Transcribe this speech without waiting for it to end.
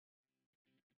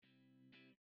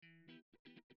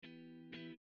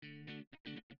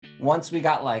once we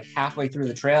got like halfway through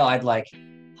the trail, I'd like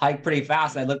hike pretty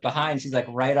fast. I look behind, she's like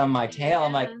right on my tail.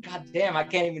 I'm like, God damn, I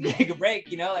can't even take a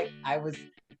break. Like I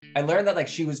learned that like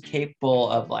she was capable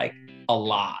of like a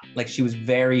lot. Like she was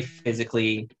very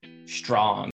physically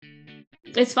strong.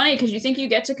 It's funny because you think you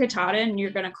get to Katahdin and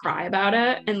you're gonna cry about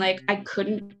it, and like I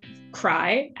couldn't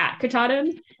cry at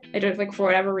Katahdin. I just like for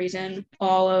whatever reason,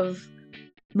 all of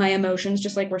my emotions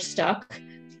just like were stuck.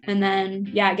 And then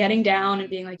getting down and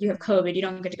being like, you have COVID, you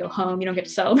don't get to go home, you don't get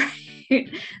to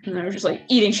celebrate. And I was just like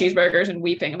eating cheeseburgers and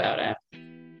weeping about it.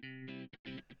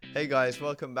 Hey guys,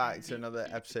 welcome back to another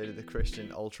episode of the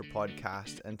Christian Ultra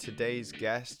Podcast, and today's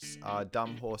guests are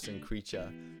Dumb Horse and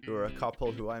Creature, who are a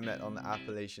couple who I met on the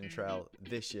Appalachian Trail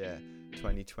this year,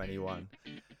 2021.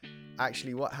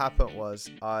 Actually, what happened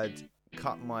was I'd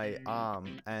cut my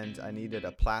arm and I needed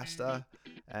a plaster,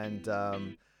 and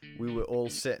we were all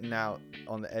sitting out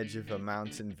on the edge of a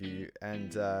mountain view,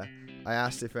 and I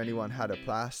asked if anyone had a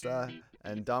plaster,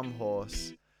 and Dumb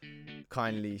Horse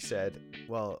kindly said,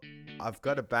 well, I've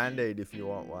got a Band-Aid if you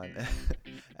want one.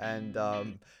 And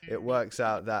it works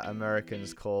out that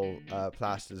Americans call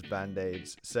plasters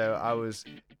Band-Aids. So I was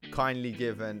kindly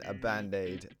given a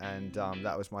Band-Aid, and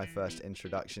that was my first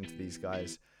introduction to these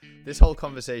guys. This whole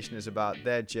conversation is about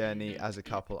their journey as a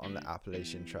couple on the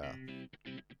Appalachian Trail.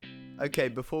 Okay,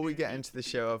 before we get into the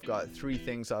show, I've got 3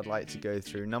 things I'd like to go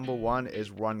through. Number 1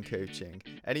 is run coaching.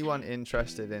 Anyone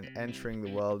interested in entering the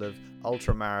world of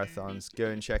ultra marathons, go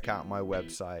and check out my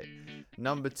website.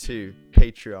 Number 2,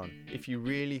 Patreon. If you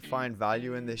really find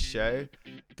value in this show,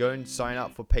 go and sign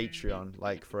up for Patreon.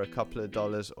 Like for a couple of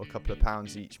dollars or a couple of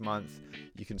pounds each month,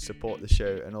 you can support the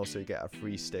show and also get a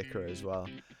free sticker as well.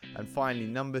 And finally,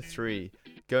 number 3,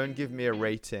 go and give me a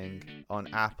rating on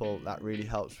Apple. That really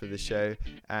helps with the show.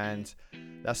 And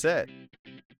that's it.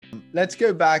 Let's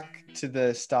go back to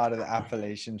the start of the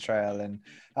Appalachian Trail,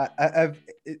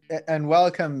 and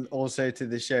welcome also to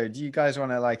the show. Do you guys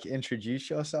want to like introduce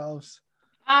yourselves?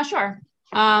 Sure.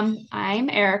 I'm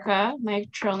Erica. My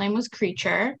trail name was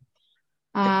Creature.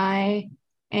 I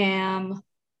am,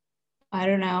 I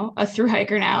don't know, a thru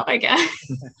hiker now, I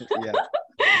guess. Yeah.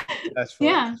 That's fun.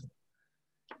 Yeah.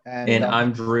 And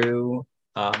I'm Drew.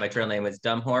 My trail name is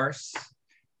Dumb Horse,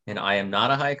 and I am not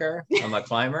a hiker. I'm a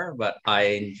climber, but I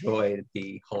enjoyed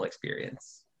the whole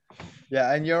experience.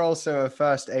 Yeah, and you're also a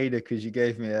first aider because you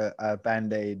gave me a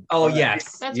Band-Aid. Oh,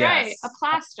 yes. That's yes. right. A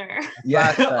plaster.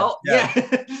 Yeah. Plaster, Oh, yeah.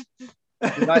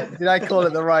 Did I call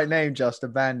it the right name? Just a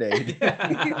Band-Aid.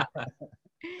 Yeah.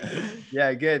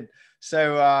 Yeah, good.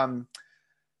 So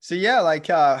yeah, like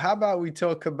how about we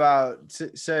talk about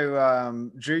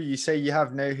Drew, you say you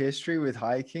have no history with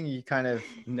hiking. You kind of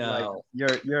No.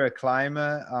 Like, you're a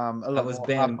climber, a lot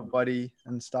more upper body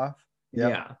and stuff. Yep.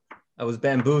 Yeah. I was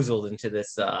bamboozled into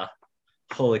this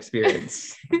whole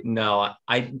experience. No,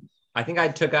 I think I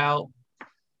took out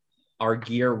our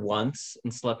gear once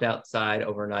and slept outside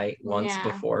overnight once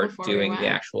before doing the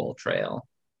actual trail.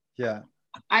 Yeah.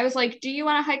 I was like, do you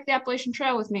want to hike the Appalachian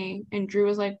Trail with me? And Drew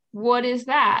was like, what is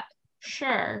that?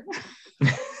 Sure. I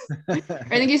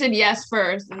think you said yes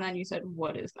first, and then you said,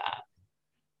 what is that?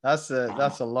 That's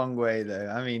a long way though.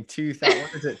 I mean,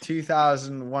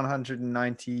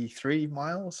 2,193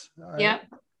 miles? Right? Yep.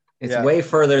 It's way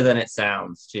further than it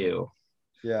sounds too.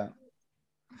 Yeah.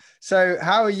 So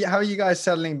how are you guys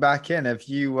settling back in? Have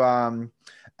you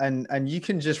and you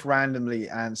can just randomly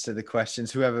answer the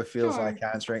questions, whoever feels like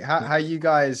answering. How you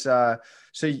guys so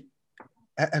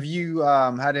have you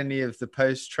had any of the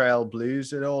post-trail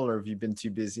blues at all, or have you been too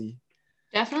busy?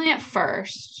 Definitely at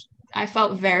first. I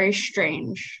felt very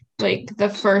strange. Like the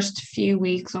first few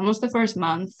weeks, almost the first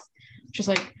month, just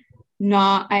like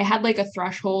I had like a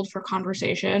threshold for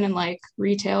conversation and like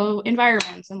retail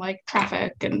environments and like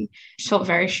traffic, and just felt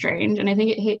very strange. And I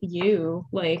think it hit you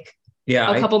like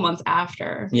a couple months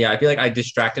after. Yeah, I feel like I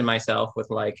distracted myself with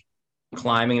like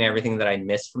climbing and everything that I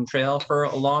missed from trail for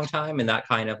a long time, and that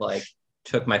kind of like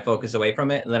took my focus away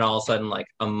from it. And then all of a sudden, like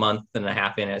a month and a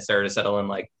half in, it started to settle in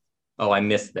like, oh, I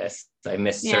missed this. I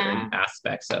missed certain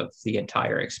aspects of the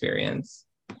entire experience.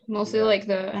 Mostly like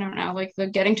the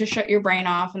getting to shut your brain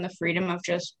off and the freedom of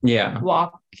just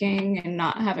walking and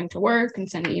not having to work and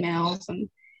send emails. And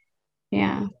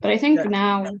but I think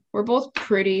now we're both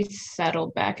pretty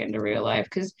settled back into real life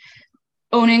because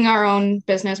owning our own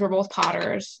business, we're both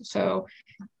potters. So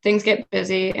things get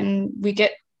busy and we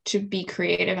get to be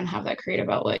creative and have that creative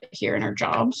outlet here in our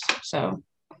jobs. So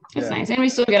it's nice. And we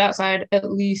still get outside at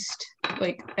least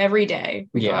like every day.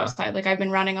 We go outside. Like I've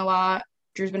been running a lot.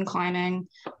 Drew's been climbing.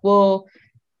 We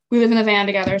live in the van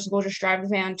together, so we'll just drive the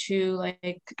van to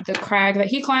like the crag that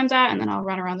he climbs at, and then I'll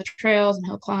run around the trails and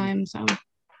he'll climb. So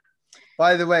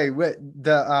By the way,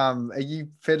 are you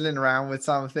fiddling around with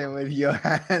something with your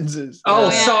hands?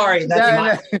 Sorry.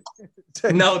 That's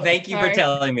no. Thank you for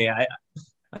telling me. I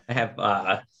have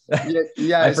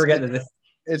yeah. I forget that this.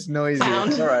 It's noisy.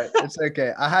 It's all right. It's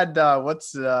okay. I had I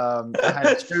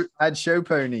had Show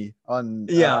Pony on.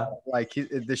 Like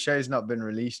the show's not been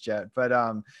released yet, but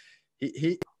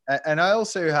he and I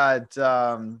also had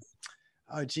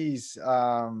oh geez,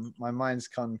 my mind's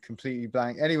gone completely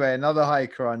blank. Anyway, another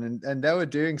hiker on, and they were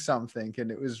doing something,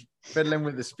 and it was fiddling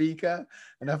with the speaker,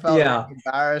 and I felt like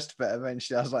embarrassed, but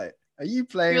eventually I was like, "Are you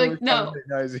playing?" You're like, no.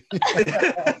 Noisy?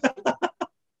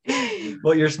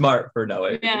 Well, you're smart for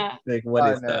knowing. Yeah. Like,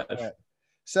 what is that? Yeah.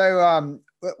 So,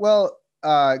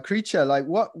 Creature, like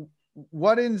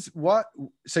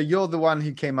so you're the one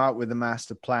who came out with the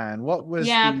master plan. What was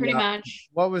pretty much.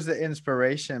 What was the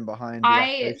inspiration behind the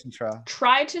Appalachian Trail?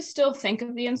 Try to still think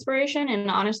of the inspiration,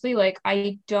 and honestly, like,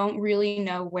 I don't really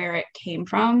know where it came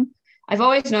from. I've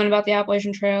always known about the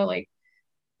Appalachian Trail, like,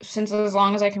 since as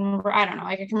long as I can remember. I don't know,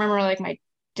 like, I can remember like my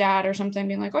dad or something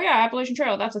being like, oh yeah, Appalachian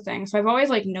Trail, that's a thing. So I've always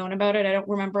like known about it. I don't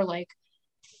remember like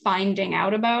finding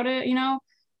out about it,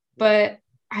 but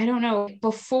I don't know,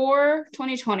 before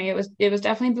 2020, it was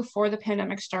definitely before the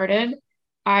pandemic started.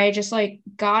 I just like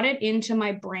got it into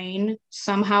my brain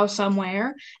somehow,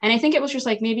 somewhere. And I think it was just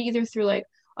like maybe either through like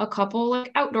a couple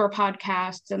like outdoor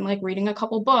podcasts and like reading a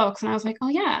couple books. And I was like, oh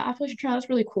yeah, Appalachian Trail, that's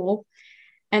really cool.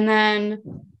 And then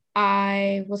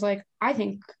I was like, I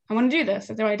think I want to do this.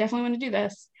 I definitely want to do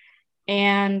this.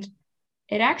 And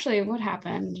it actually, what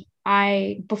happened?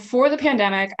 Before the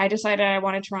pandemic, I decided I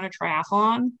wanted to run a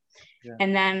triathlon. Yeah.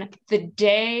 And then the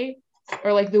day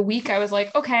or like the week I was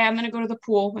like, okay, I'm going to go to the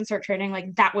pool and start training.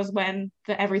 Like that was when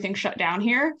everything shut down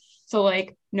here. So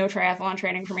like no triathlon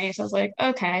training for me. So I was like,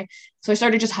 okay. So I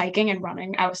started just hiking and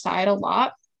running outside a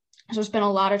lot. So it's been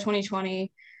a lot of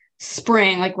 2020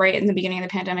 spring, like right in the beginning of the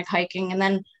pandemic, hiking, and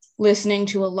then listening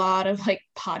to a lot of like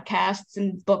podcasts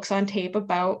and books on tape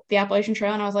about the Appalachian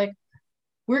Trail. And I was like,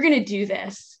 we're going to do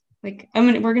this. Like,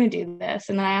 we're going to do this.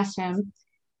 And then I asked him,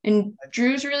 and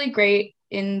Drew's really great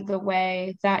in the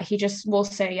way that he just will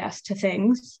say yes to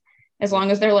things as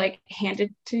long as they're like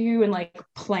handed to you and like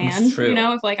planned,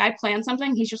 if like I plan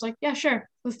something, he's just like, yeah, sure,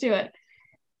 let's do it.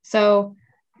 So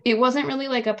it wasn't really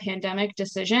like a pandemic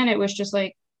decision. It was just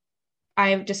like,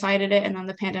 I've decided it, and then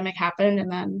the pandemic happened,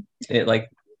 and then it like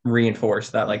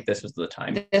reinforced that like this was the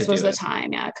time.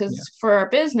 Yeah, because for our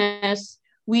business,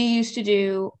 we used to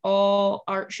do all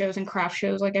art shows and craft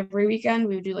shows like every weekend.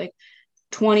 We would do like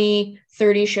 20,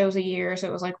 30 shows a year. So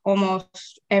it was like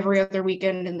almost every other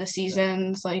weekend in the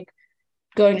seasons, like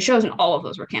going to shows, and all of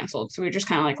those were canceled. So we were just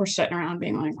kind of like, we're sitting around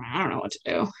being like, I don't know what to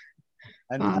do.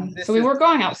 So we were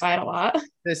going outside a lot.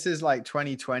 This is like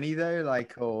 2020 though,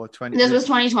 like, or 20. This was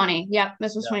 2020. Yeah,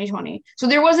 this was 2020. So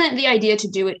there wasn't the idea to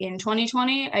do it in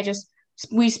 2020.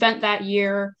 We spent that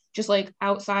year just like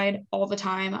outside all the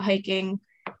time, hiking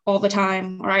all the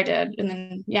time, or I did. And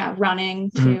then,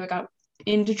 running too. Mm-hmm. I got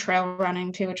into trail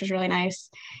running too, which was really nice.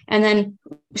 And then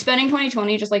spending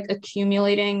 2020 just like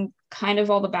accumulating kind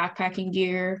of all the backpacking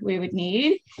gear we would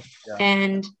need. Yeah.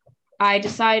 And I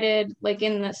decided like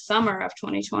in the summer of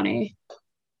 2020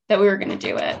 that we were going to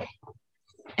do it.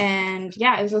 And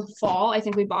it was a fall. I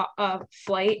think we bought a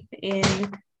flight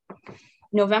in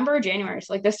November or January.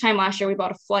 So like this time last year, we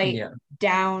bought a flight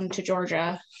down to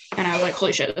Georgia, and I was like,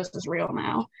 holy shit, this is real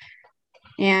now.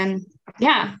 And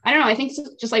I don't know. I think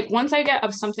it's just like once I get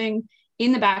of something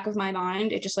in the back of my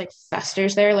mind, it just like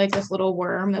festers there like this little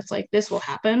worm that's like, this will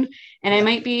happen. And I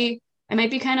might be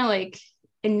kind of like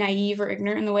naive or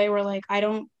ignorant in the way where like I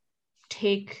don't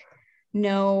take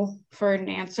no for an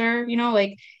answer,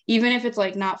 like even if it's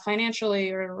like not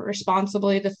financially or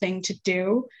responsibly the thing to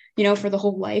do, for the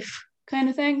whole life kind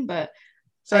of thing. But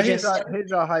so here's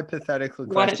our hypothetical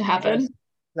question. Want it to happen?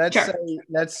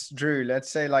 Let's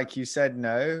say like you said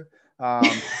no.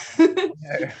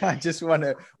 I just want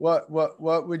to,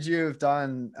 what would you have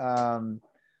done?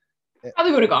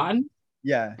 Probably would have gone.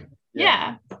 Yeah,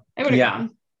 I would have gone.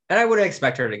 And I would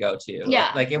expect her to go too.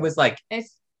 Yeah. Like it was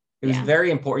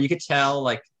very important. You could tell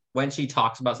like when she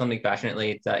talks about something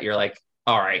passionately that you're like,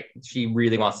 all right, she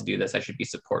really wants to do this. I should be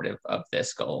supportive of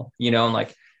this goal, and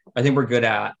like, I think we're good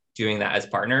at doing that as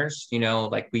partners,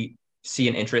 like we see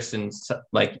an interest in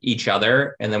like each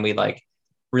other, and then we like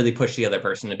really push the other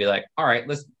person to be like, all right,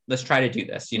 let's try to do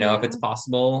this, if it's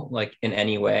possible, like in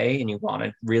any way, and you want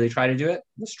to really try to do it,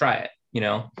 let's try it,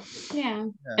 Yeah.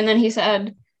 And then he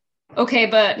said, okay,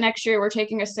 but next year we're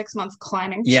taking a 6-month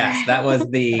climbing trip. Yes, that was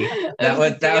the that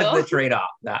was the trade-off.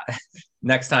 That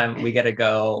next time we get to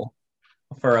go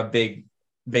for a big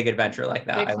big adventure like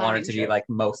that. I want it to be like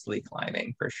mostly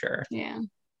climbing for sure. Yeah.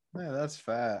 Yeah, that's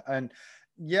fair. And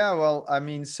yeah, well, I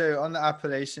mean, so on the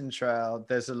Appalachian Trail,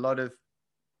 there's a lot of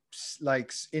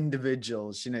like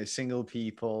individuals, you know, single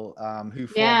people who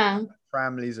form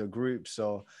families or groups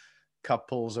or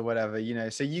couples or whatever, you know.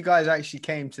 So you guys actually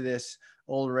came to this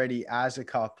already as a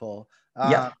couple.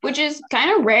 Yeah, which is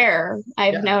kind of rare.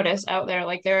 I've noticed out there.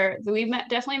 Like we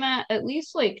definitely met at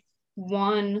least like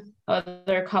one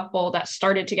other couple that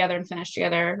started together and finished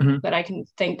together that I can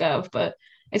think of, but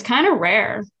it's kind of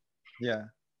rare.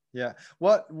 Yeah.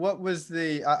 What was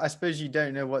the? I suppose you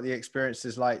don't know what the experience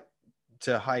is like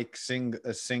to hike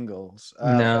as singles.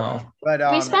 No, but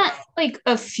we spent like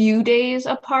a few days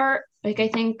apart. Like I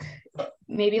think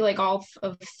maybe like all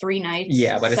of 3 nights.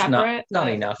 Yeah, but separate, it's not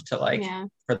enough to like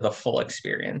for the full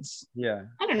experience. Yeah.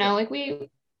 I don't know. Like we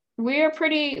are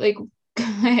pretty like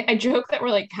I joke that we're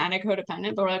like kind of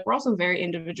codependent, but we're also very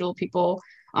individual people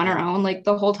on our own. Like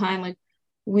the whole time, like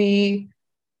we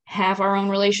have our own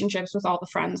relationships with all the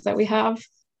friends that we have.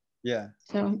 Yeah.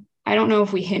 So I don't know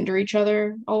if we hinder each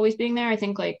other always being there. I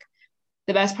think like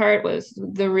the best part was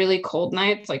the really cold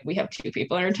nights. Like we have 2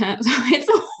 people in our tent, so it's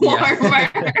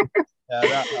warmer.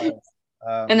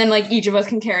 And then like each of us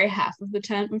can carry half of the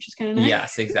tent, which is kind of nice.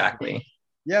 Yes, exactly.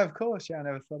 Yeah, of course. Yeah, I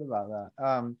never thought about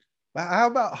that. How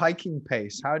about hiking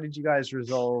pace? How did you guys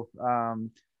resolve?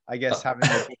 I guess having a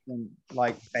different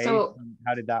like pace. So,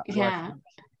 how did that work? Yeah.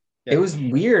 It was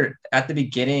weird at the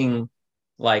beginning.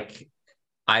 Like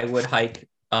I would hike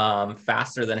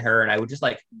faster than her, and I would just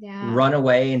like run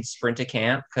away and sprint to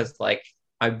camp because like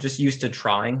I'm just used to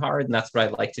trying hard, and that's what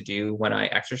I like to do when I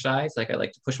exercise. Like I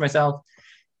like to push myself.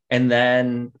 And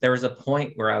then there was a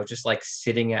point where I was just like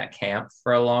sitting at camp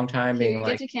for a long time, being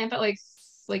like, get to camp at like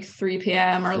 3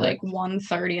 p.m. or like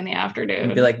 1:30 in the afternoon.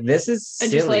 And be like, this is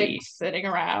silly. Just like sitting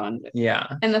around. Yeah.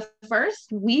 And the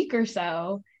first week or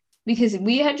so, because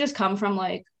we had just come from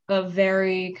like a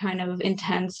very kind of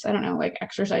intense, I don't know, like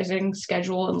exercising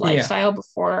schedule and lifestyle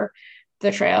before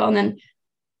the trail. And then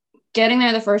getting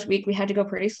there the first week, we had to go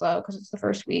pretty slow because it's the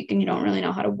first week and you don't really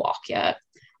know how to walk yet.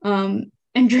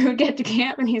 And Drew would get to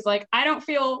camp and he's like, I don't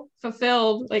feel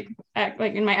fulfilled like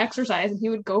in my exercise. And he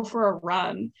would go for a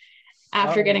run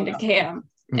after getting to camp.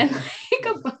 And like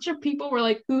a bunch of people were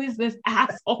like, who is this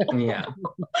asshole? Yeah.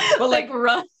 But like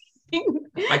running.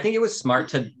 I think it was smart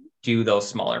to do those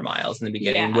smaller miles in the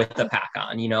beginning with the pack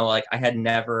on, you know, like I had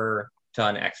never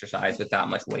done exercise with that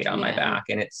much weight on my back.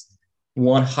 And it's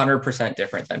 100%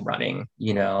 different than running,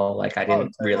 you know, like I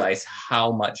didn't realize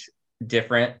how much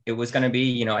different it was going to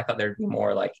be. You know, I thought there'd be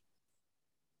more like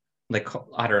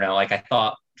I don't know, like I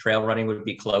thought trail running would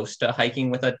be close to hiking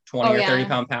with a 20 or 30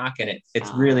 pound pack, and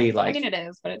it's really like, I mean it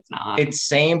is, but it's not. It's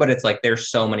same, but it's like there's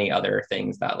so many other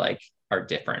things that like are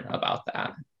different about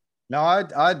that. No,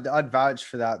 I'd vouch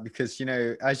for that because, you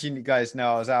know, as you guys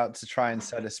know, I was out to try and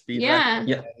set a speed record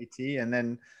at AT, and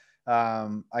then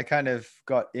I kind of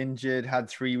got injured, had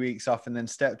 3 weeks off, and then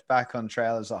stepped back on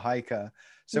trail as a hiker.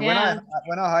 So when I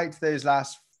hiked those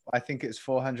last, I think it's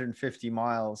 450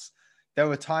 miles, there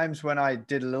were times when I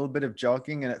did a little bit of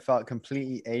jogging and it felt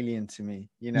completely alien to me.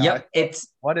 You know,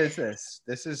 what is this?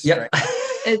 This is strange.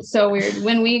 It's so weird.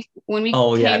 When we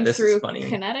came through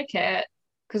Connecticut,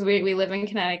 because we live in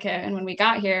Connecticut, and when we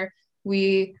got here,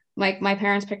 my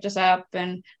parents picked us up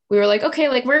and we were like, okay,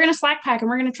 like we're gonna slack pack and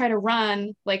we're gonna try to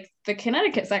run like the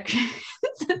Connecticut section.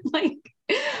 Like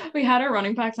we had our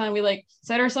running packs on. We like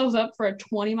set ourselves up for a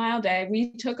 20-mile day.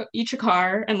 We took each a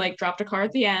car and like dropped a car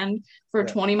at the end for a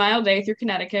 20-mile day through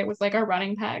Connecticut with like our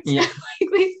running packs. Yeah.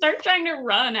 Like we start trying to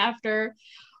run after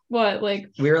we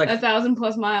were like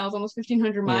 1,000+ miles, almost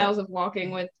 1,500 miles of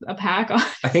walking with a pack on.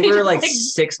 I think we were like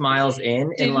 6 miles in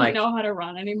and like know how to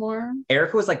run anymore.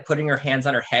 Erica was like putting her hands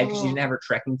on her head because she didn't have her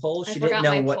trekking poles. She didn't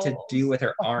know what to do with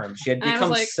her arms. She had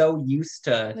become so used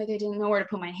to like I didn't know where to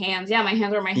put my hands. Yeah, my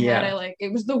hands were on my head.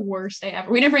 It was the worst day ever.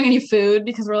 We didn't bring any food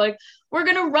because we're like, we're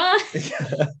gonna run.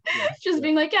 Just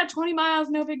being like, 20 miles,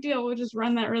 no big deal. We'll just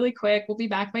run that really quick. We'll be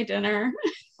back by dinner.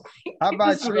 How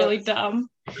about really dumb.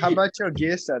 How about your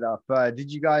gear setup?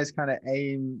 Did you guys kind of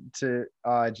aim to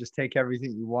just take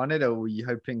everything you wanted, or were you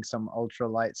hoping some ultra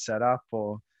light setup,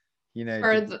 or you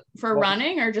know, for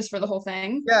running or just for the whole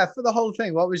thing? Yeah, for the whole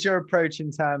thing. What was your approach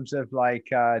in terms of like,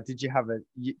 did you have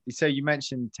so you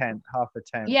mentioned tent, half a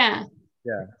tent? Yeah.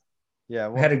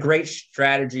 We had a great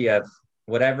strategy of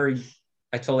whatever.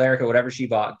 I told Erica, whatever she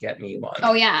bought, get me one.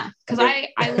 Oh yeah, because I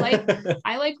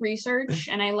like research,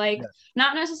 and I like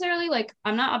not necessarily like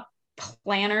I'm not a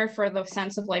planner for the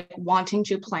sense of like wanting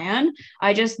to plan.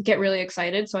 I just get really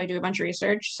excited, so I do a bunch of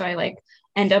research. So I like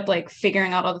end up like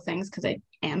figuring out all the things because I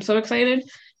am so excited.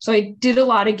 So I did a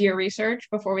lot of gear research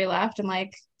before we left and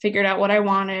like figured out what I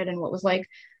wanted and what was like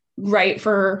right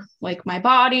for like my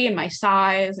body and my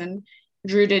size. And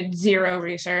Drew did zero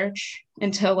research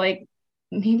until like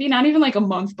maybe not even like a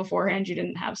month beforehand. You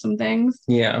didn't have some things.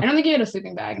 Yeah. I don't think he had a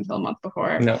sleeping bag until a month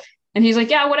before. No. And he's like,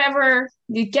 yeah, whatever.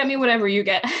 You get me whatever you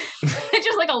get. It's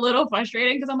just like a little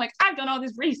frustrating because I'm like, I've done all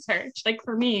this research, like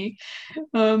for me.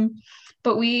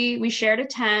 But we shared a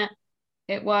tent.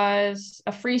 It was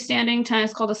a freestanding tent.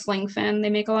 It's called a sling fin. They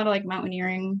make a lot of like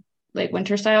mountaineering, like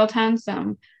winter style tents.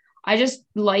 I just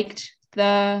liked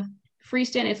the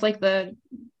freestand. It's like the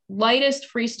lightest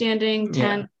freestanding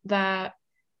tent that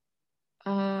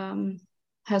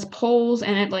has poles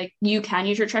and it like you can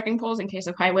use your trekking poles in case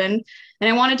of high wind. And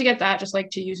I wanted to get that just like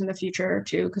to use in the future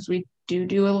too, because we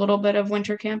do a little bit of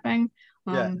winter camping.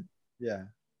 Yeah.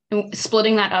 And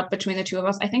splitting that up between the two of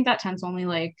us, I think that tent's only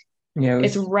like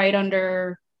it's right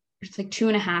under, it's like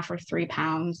 2.5 or 3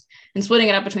 pounds, and splitting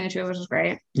it up between the two of us was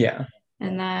great. Yeah.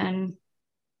 And then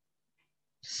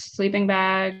sleeping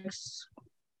bags,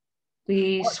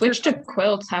 we switched to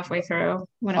quilts halfway through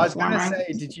when it was warmer. I was going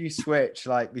to say, did you switch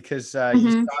like because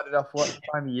you started off, what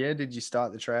time of year did you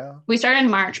start the trail? We started in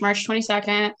March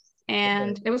 22nd,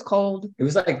 and it was cold. It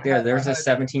was like there was a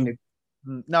 17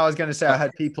 No, I was going to say I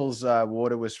had people's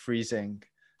water was freezing.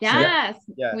 Yes.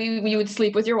 So, yeah. We would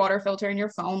sleep with your water filter and your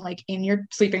phone like in your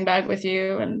sleeping bag with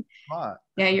you, and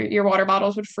your water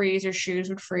bottles would freeze, your shoes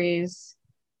would freeze.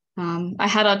 I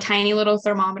had a tiny little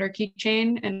thermometer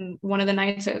keychain, and one of the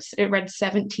nights it read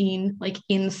 17 like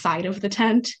inside of the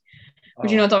tent.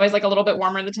 But it's always like a little bit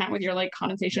warmer in the tent with your like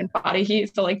condensation body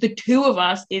heat. So like the two of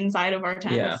us inside of our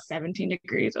tent was 17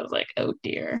 degrees. I was like, oh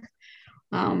dear.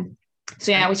 So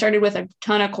yeah, we started with a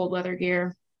ton of cold weather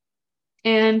gear.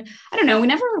 And I don't know,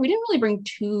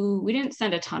 we didn't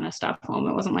send a ton of stuff home.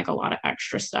 It wasn't like a lot of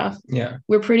extra stuff. Yeah.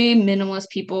 We're pretty minimalist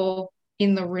people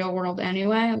in the real world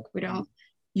anyway. Like we don't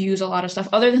use a lot of stuff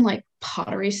other than like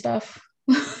pottery stuff.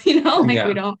 We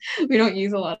don't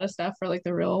use a lot of stuff for like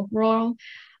the real world.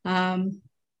 But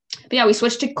yeah, we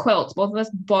switched to quilts. Both of us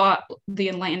bought the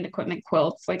Enlightened Equipment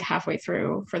quilts like halfway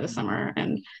through for the summer,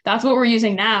 and that's what we're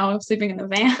using now, sleeping in the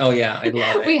van. Oh yeah, I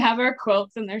love it. We have our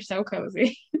quilts and they're so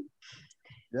cozy.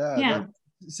 Yeah.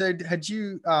 So had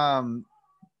you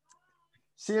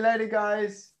see you later,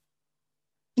 guys.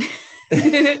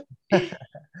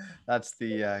 That's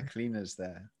the cleaners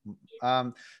there.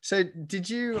 So did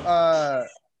you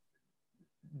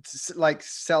like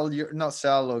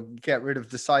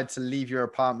decide to leave your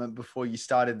apartment before you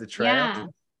started the trail? Yeah.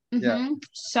 Yeah.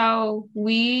 So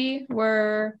we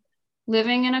were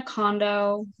living in a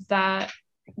condo that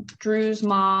Drew's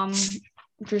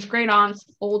great aunt's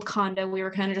old condo. We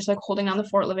were kind of just like holding down the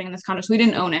fort living in this condo. So we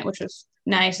didn't own it, which was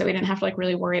nice that we didn't have to like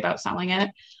really worry about selling it.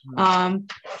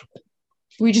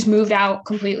 We just moved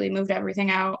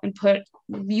everything out and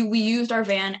we used our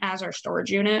van as our storage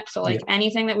unit. So like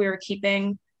anything that we were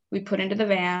keeping, we put into the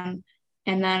van.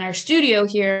 And then our studio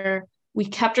here, we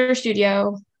kept our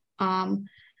studio.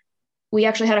 We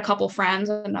actually had a couple friends,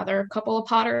 another couple of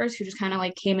potters who just kind of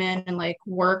like came in and like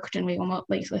worked, and we almost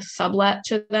like sublet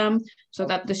to them so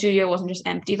that the studio wasn't just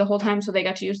empty the whole time. So they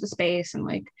got to use the space and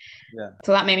like,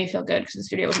 so that made me feel good because the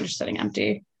studio wasn't just sitting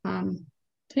empty.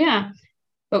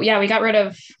 But yeah, we got rid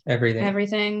of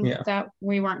everything that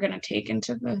we weren't going to take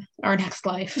into our next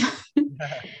life.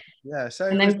 So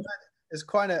it's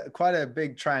quite a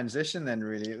big transition then,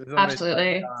 really. It was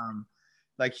absolutely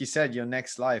like you said, your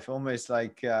next life, almost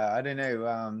like I don't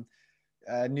know,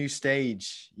 a new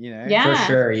stage, For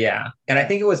sure. Yeah. And I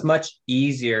think it was much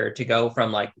easier to go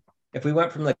from like, if we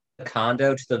went from the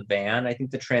condo to the van, I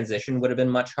think the transition would have been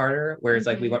much harder. Whereas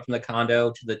like we went from the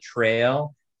condo to the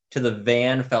trail to the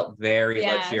van felt very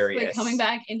luxurious. Like coming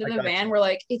back into the van, we're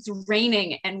like, it's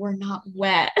raining and we're not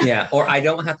wet. Yeah. Or I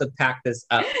don't have to pack this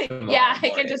up.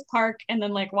 I can just park and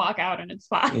then like walk out and it's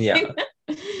fine.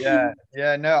 Yeah.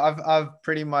 No, I've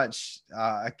pretty much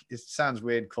it sounds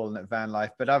weird calling it van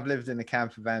life, but I've lived in a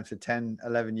camper van for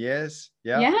 10-11 years.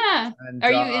 And,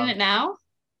 are you in it now?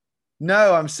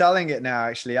 No, I'm selling it now.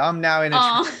 Actually, I'm now in a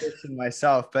transition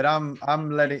myself, but I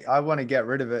want to get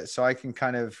rid of it so I can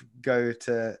kind of go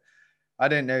to, I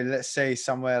don't know, let's say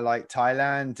somewhere like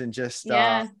Thailand and just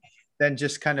then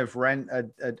just kind of rent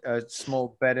a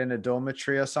small bed in a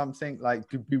dormitory or something, like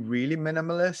to be really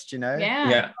minimalist,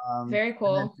 very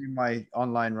cool. And then do my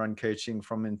online run coaching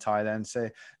from in Thailand. So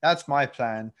that's my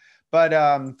plan. But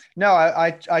no,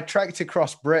 I trekked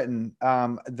across Britain,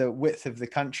 the width of the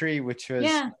country, which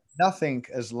was nothing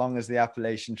as long as the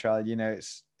Appalachian Trail,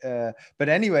 it's but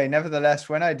anyway, nevertheless,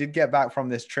 when I did get back from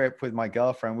this trip with my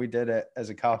girlfriend, we did it as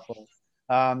a couple.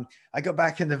 I got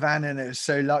back in the van and it was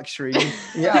so luxury.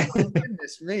 Yeah.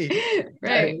 Goodness me.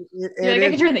 Right. I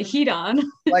can turn the heat on.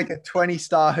 Like a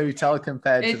 20-star hotel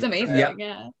compared it's to amazing.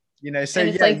 Yeah. You know, so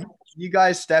yeah, like, you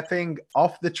guys stepping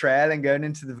off the trail and going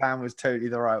into the van was totally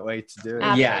the right way to do it.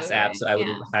 Absolutely. Yes, absolutely.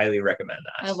 I would highly recommend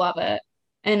that. I love it.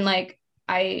 And like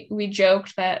we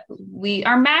joked that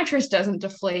our mattress doesn't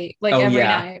deflate like every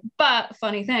night. But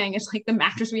funny thing is like the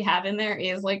mattress we have in there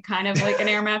is like kind of like an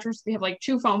air mattress. We have like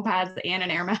 2 foam pads and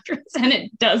an air mattress, and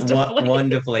it does deflate. One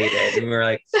deflated, and we're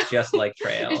like just like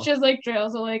trail. It's just like trail.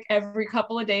 So like every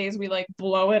couple of days we like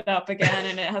blow it up again,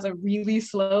 and it has a really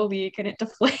slow leak, and it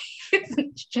deflates.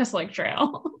 It's just like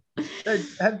trail.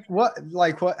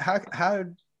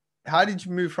 How did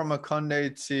you move from a condo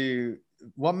to?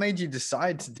 What made you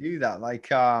decide to do that? Like,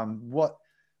 what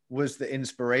was the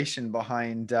inspiration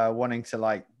behind wanting to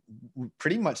like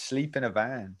pretty much sleep in a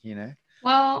van, you know?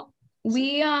 Well,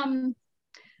 we had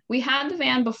the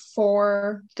van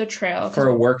before the trail. For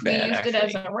a work van. We used it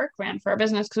as a work van for our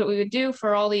business, because what we would do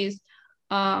for all these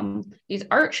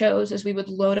art shows is we would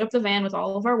load up the van with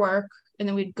all of our work, and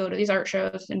then we'd go to these art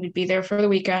shows and we'd be there for the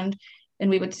weekend,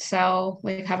 and we would sell,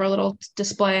 like have our little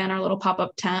display and our little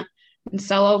pop-up tent and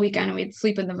sell all weekend, and we'd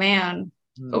sleep in the van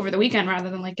over the weekend rather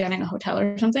than like getting a hotel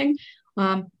or something.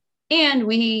 And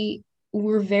we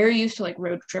were very used to like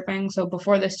road tripping. So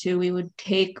before this too, we would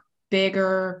take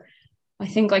bigger, I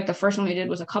think like the first one we did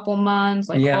was a couple months,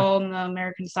 like all in the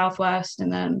American Southwest,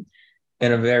 and then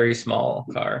in a very small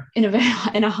car. In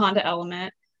a Honda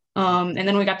Element. And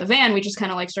then we got the van, we just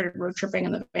kind of like started road tripping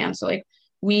in the van. So like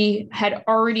we had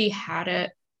already had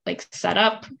it like set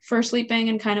up for sleeping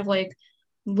and kind of like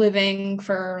living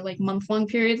for like month-long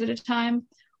periods at a time,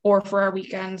 or for our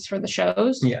weekends for the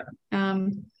shows. So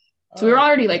we were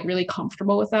already like really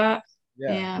comfortable with that.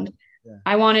 And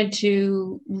I wanted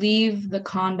to leave the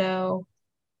condo.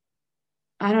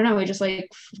 I don't know,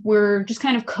 we're just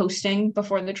kind of coasting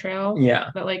before the trail.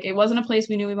 But like it wasn't a place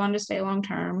we knew we wanted to stay long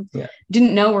term.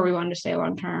 Didn't know where we wanted to stay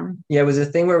long term. It was a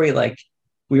thing where we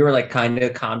were like kind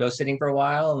of condo sitting for a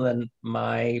while, and then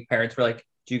my parents were like,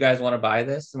 do you guys want to buy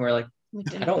this? And we're like,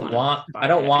 I don't want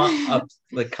a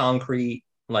like concrete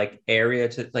like area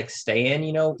to like stay in,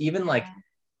 you know. Even like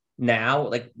now,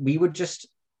 like we would just,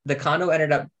 the condo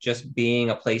ended up just being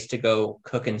a place to go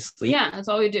cook and sleep. That's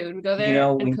all we do. We go there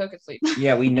and cook and sleep.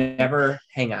 We never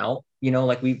hang out, you know,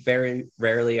 like we very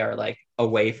rarely are like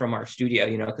away from our studio,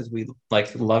 you know, because we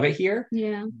like love it here.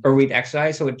 Or we'd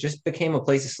exercise, so it just became a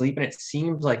place to sleep. And it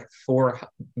seemed like for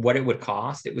what it would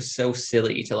cost, it was so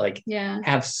silly to like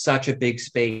have such a big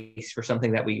space for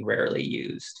something that we rarely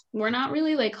used. We're not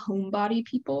really like homebody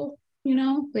people, you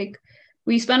know, like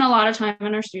we spend a lot of time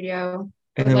in our studio,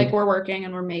 and then, like we're working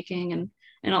and we're making, and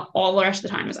all the rest of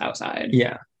the time is outside.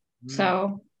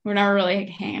 So we're never really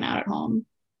hanging out at home.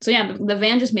 So the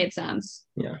van just made sense.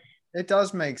 It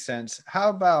does make sense. How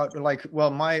about like,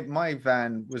 well, my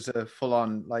van was a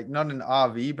full-on, like not an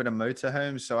RV, but a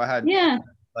motorhome. So I had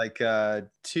like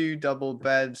 2 double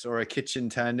beds, or a kitchen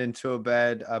turned into a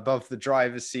bed. Above the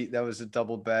driver's seat, there was a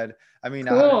double bed. I mean,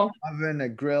 I had an oven, a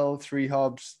grill, 3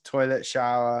 hobs, toilet,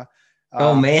 shower.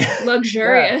 Oh man,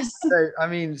 luxurious. So I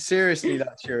mean, seriously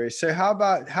luxurious. So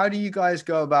how do you guys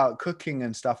go about cooking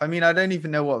and stuff? I mean, I don't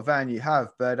even know what van you have,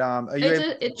 but are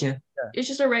you it's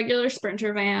just a regular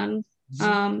Sprinter van.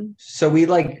 So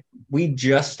we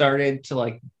just started to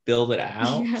like build it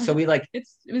out. So we like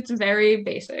it's very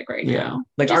basic right now.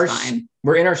 Like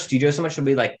we're in our studio so much that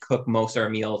we like cook most of our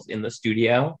meals in the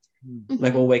studio.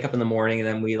 Like we'll wake up in the morning and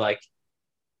then we like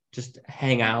just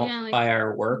hang out by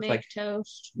our work, make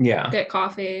toast, get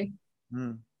coffee,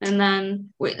 and then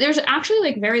there's actually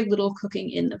like very little cooking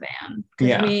in the van,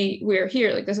 because we're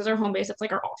here, like this is our home base, it's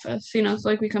like our office, you know. So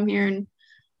like we come here and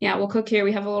we'll cook here.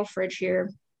 We have a little fridge here,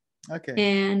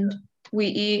 and we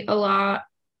eat a lot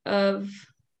of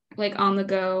like on the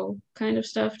go kind of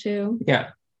stuff too.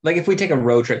 Like if we take a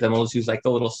road trip, then we'll just use like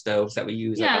the little stoves that we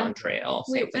use like on trail.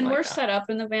 We're set up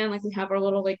in the van, like we have our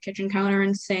little like kitchen counter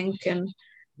and sink, and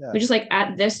we just like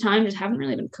at this time just haven't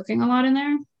really been cooking a lot in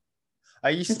there. Are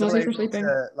you still able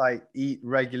to like eat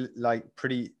regular, like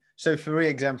pretty? So for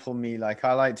example, me, like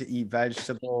I like to eat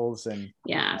vegetables, and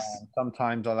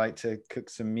sometimes I like to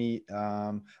cook some meat.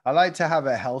 I like to have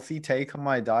a healthy take on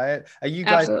my diet. Are you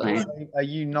guys?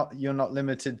 You're not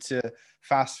limited to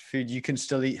fast food. You can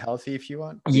still eat healthy if you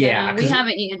want. We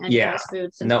haven't eaten any fast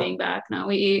food since being back. No,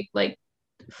 we eat like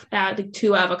 2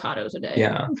 avocados a day.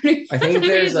 I think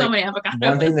there's like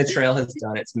one thing the trail has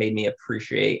done, it's made me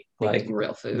appreciate like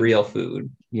real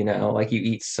food, you know. Like you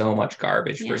eat so much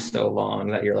garbage for so long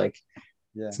that you're like,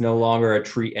 Yeah. It's no longer a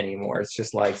treat anymore. It's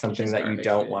just like something that you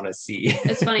don't want to see.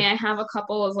 It's funny. I have a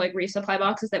couple of like resupply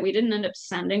boxes that we didn't end up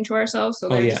sending to ourselves. So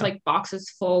they're just like boxes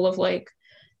full of like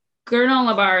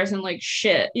granola bars and like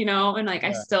shit, you know, and like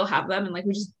I still have them and like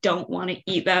we just don't want to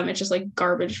eat them. It's just like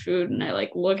garbage food. And I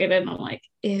like look at it and I'm like,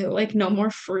 ew, like no more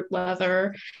fruit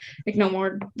leather, like no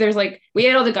more. There's like we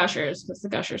ate all the Gushers because the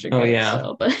Gushers are great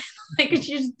still, but like you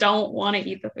just don't want to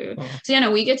eat the food. So yeah,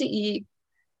 no, we get to eat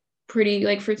pretty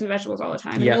like fruits and vegetables all the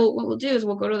time. And what we'll do is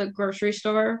we'll go to the grocery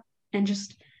store and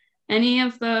just any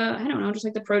of the, I don't know, just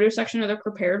like the produce section or the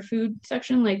prepared food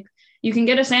section, like you can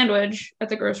get a sandwich at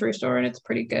the grocery store and it's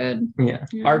pretty good. Yeah.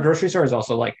 Our grocery store is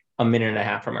also like a minute and a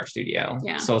half from our studio.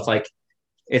 Yeah. So it's like,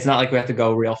 it's not like we have to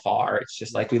go real far. It's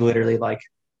just like we literally like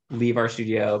leave our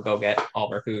studio, go get all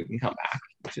of our food and come back,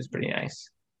 which is pretty nice.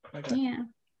 Okay. Yeah.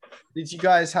 Did you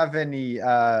guys have any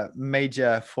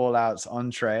major fallouts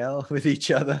on trail with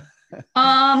each other?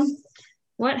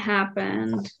 What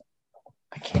happened?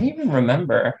 I can't even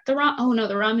remember. The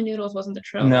ramen noodles wasn't the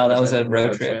trail. No, that was a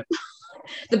road trip.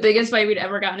 The biggest fight we'd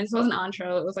ever gotten, this wasn't on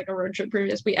trail, it was like a road trip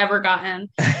previous we ever gotten,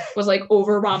 was like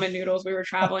over ramen noodles. We were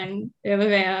traveling in the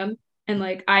van and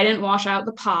like I didn't wash out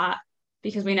the pot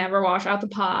because we never wash out the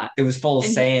pot. It was full of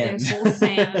sand. It was full of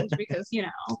sand because, you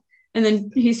know, and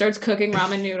then he starts cooking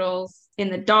ramen noodles in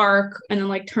the dark and then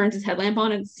like turns his headlamp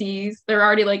on and sees they're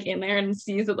already like in there and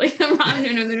sees that like the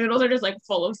ramen and the noodles are just like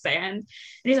full of sand. And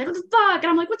he's like, what the fuck? And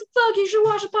I'm like, what the fuck? You should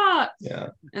wash a pot. Yeah.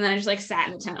 And then I just like sat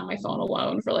in the tent on my phone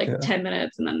alone for like 10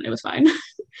 minutes and then it was fine.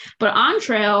 But on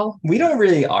trail, we don't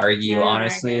really argue,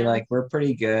 honestly. Like we're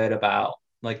pretty good about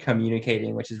like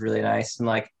communicating, which is really nice. And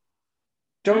like,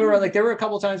 don't get me wrong, like there were a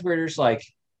couple of times where you're just like,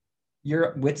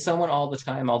 you're with someone all the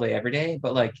time, all day, every day.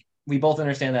 But like, we both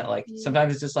understand that like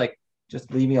sometimes it's just like, just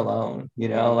leave me alone, you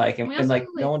know, like, and like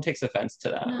no one takes offense to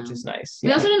that, which is nice.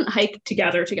 We also didn't hike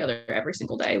together every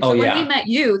single day. So when we met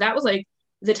you, that was like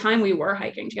the time we were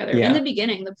hiking together. In the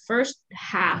beginning, the first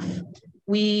half,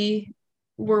 we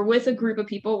were with a group of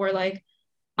people where like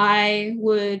I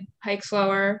would hike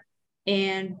slower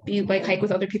and be like hike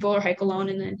with other people or hike alone,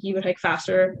 and then he would hike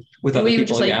faster. With other we would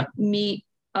people, just like meet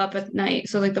up at night.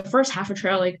 So like the first half of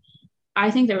trail, like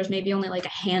I think there was maybe only like a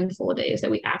handful of days that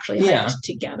we actually hiked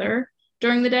together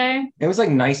during the day. It was like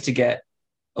nice to get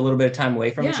a little bit of time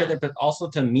away from each other, but also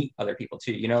to meet other people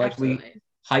too. You know, like we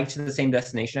hiked to the same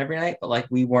destination every night, but like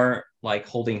we weren't like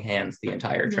holding hands the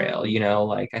entire trail, you know,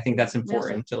 like I think that's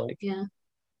important to like. Yeah.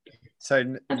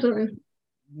 So absolutely.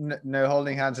 No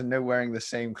holding hands and no wearing the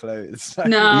same clothes.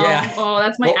 No. Yeah. Oh,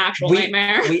 that's my actual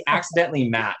nightmare. We accidentally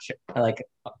match like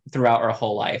throughout our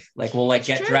whole life. Like we'll like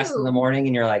get dressed in the morning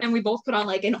and you're like, and we both put on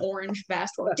like an orange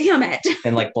vest. We're like, damn it.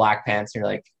 And like black pants. And you're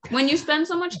like, when you spend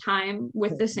so much time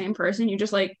with the same person, you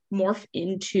just like morph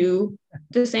into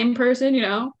the same person, you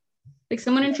know? Like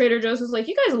someone in Trader Joe's was like,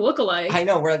 you guys look alike. I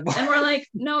know. We're like, and we're like,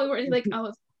 no, we're like,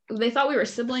 oh, they thought we were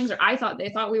siblings, or I thought they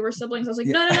thought we were siblings. I was like,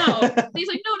 no. He's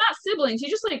like, no, not siblings. You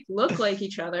just like look like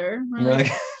each other. Like,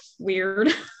 weird.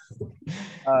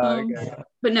 Okay.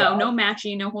 But no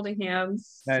matching, no holding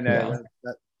hands. No.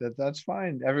 That's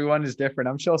fine. Everyone is different.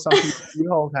 I'm sure some people do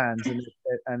hold hands,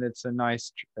 and it's a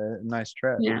nice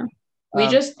trip. Yeah. We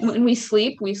just when we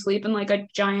sleep in like a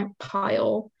giant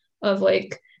pile of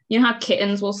like, you know how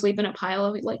kittens will sleep in a pile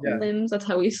of like limbs. That's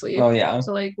how we sleep. Oh yeah.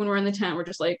 So like when we're in the tent, we're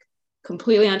just like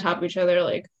completely on top of each other,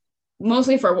 like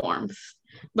mostly for warmth,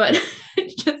 but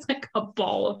just like a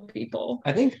ball of people.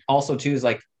 I think also too is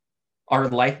like our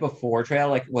life before trail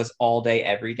like was all day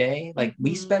every day. Like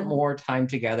we spent more time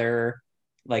together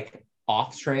like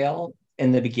off trail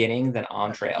in the beginning than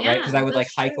on trail, right? Because I would like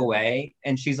hike away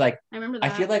and she's like, I remember that. I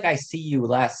feel like I see you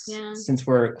less since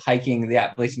we're hiking the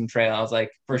Appalachian Trail. I was like,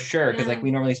 for sure, because like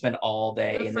we normally spend all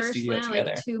day in the studio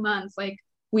together. Like 2 months, like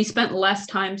we spent less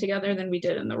time together than we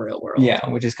did in the real world. Yeah,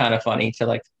 which is kind of funny to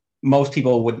like, most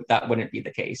people wouldn't be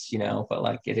the case, you know, but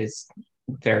like it is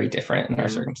very different in our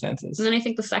circumstances. And then I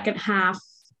think the second half,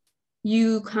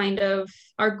 you kind of,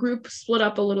 our group split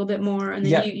up a little bit more, and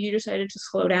then you decided to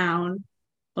slow down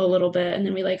a little bit, and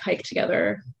then we like hiked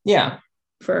together. Yeah.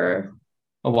 For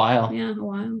a while. Yeah, a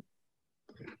while.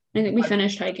 I think we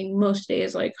finished hiking most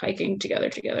days, like hiking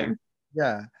together.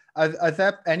 Yeah. Was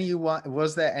there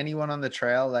anyone on the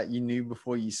trail that you knew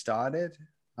before you started?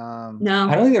 No.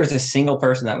 I don't think there was a single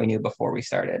person that we knew before we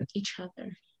started. Each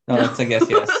other. No, that's I guess,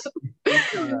 yes.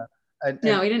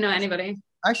 No, we didn't know anybody.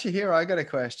 Actually, here, I got a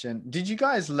question. Did you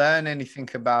guys learn anything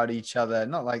about each other?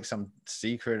 Not like some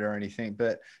secret or anything,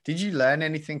 but did you learn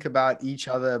anything about each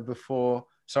other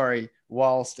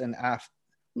whilst and after,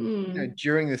 you know,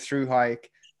 during the through hike?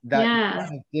 that you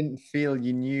kind of didn't feel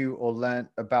you knew or learned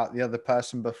about the other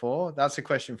person before? That's a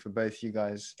question for both you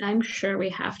guys. I'm sure we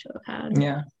have to have had.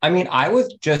 Yeah. I mean, I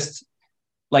was just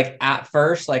like at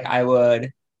first, like I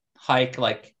would hike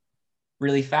like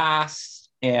really fast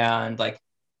and like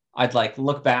I'd like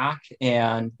look back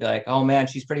and be like, oh man,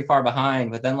 she's pretty far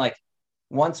behind. But then like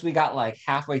once we got like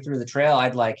halfway through the trail,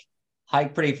 I'd like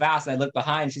hike pretty fast. And I look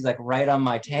behind, she's like right on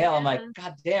my tail. I'm like,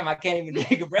 God damn, I can't even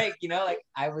take a break. You know, like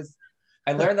I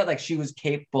learned that like she was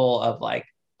capable of like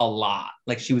a lot.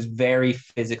 Like she was very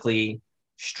physically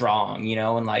strong, you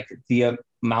know, and like the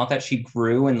amount that she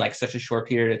grew in like such a short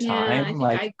period of time. I think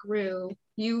like I grew.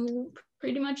 You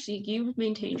pretty much you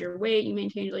maintained your weight, you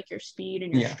maintained like your speed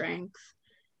and your strength.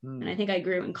 And I think I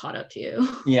grew and caught up to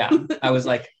you. Yeah. I was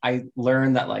like, I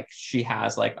learned that like she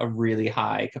has like a really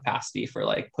high capacity for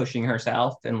like pushing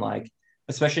herself and like,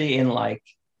 especially in like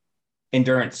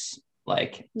endurance,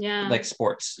 like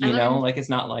sports, you know, like it's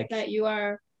not like that you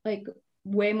are like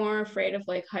way more afraid of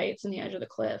like heights and the edge of the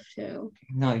cliff too.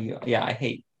 No, I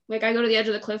hate. Like I go to the edge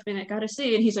of the cliff and I gotta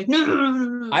see, and he's like,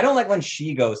 no. I don't like when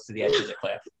she goes to the edge of the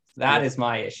cliff. That is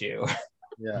my issue.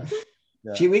 Yeah.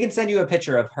 We can send you a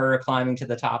picture of her climbing to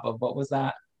the top of what was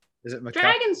that? Is it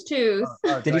Dragon's Tooth?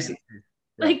 Did you see?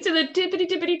 Like to the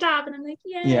tippity top, and I'm like,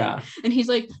 yay. Yeah. And he's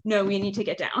like, no, we need to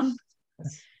get down.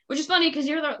 Which is funny because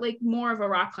you're like more of a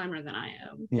rock climber than I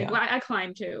am. Like, I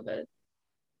climb too, but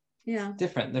yeah, it's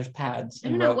different. There's pads. I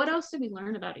don't know. What else did we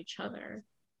learn about each other?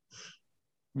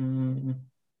 We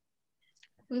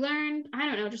learned, I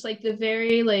don't know, just like the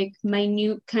very like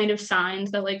minute kind of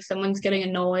signs that like someone's getting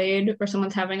annoyed or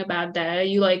someone's having a bad day.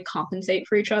 You like compensate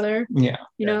for each other. Yeah.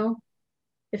 You know,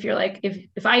 if you're like,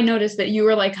 if I noticed that you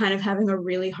were like kind of having a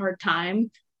really hard time,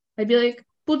 I'd be like,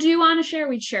 well, do you want to share?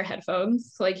 We'd share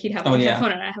headphones. So, like he'd have one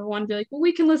headphone and I have one. Be like, well,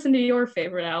 we can listen to your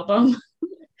favorite album.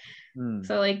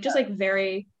 So like just like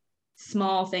very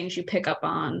small things you pick up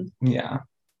on. Yeah.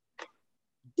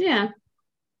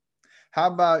 How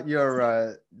about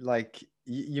your like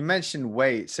you mentioned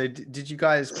weight? So did you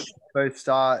guys both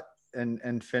start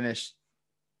and finish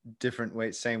different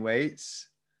weights, same weights?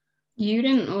 You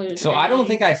didn't lose. So I don't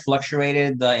think I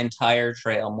fluctuated the entire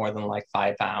trail more than like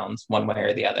 5 pounds one way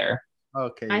or the other.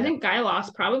 Okay. I think I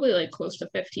lost probably like close to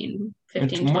 15,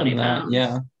 20 pounds.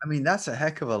 Yeah. I mean, that's a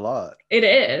heck of a lot. It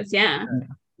is, yeah.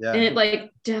 Yeah. And it like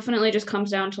definitely just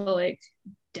comes down to like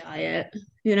diet,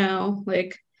 you know,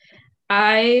 like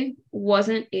I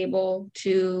wasn't able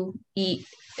to eat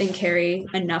and carry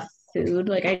enough food.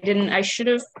 Like I don't know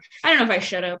if I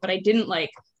should have, but I didn't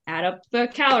like add up the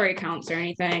calorie counts or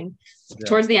anything.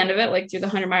 Towards the end of it, like through the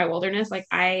 100-mile wilderness, like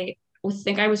I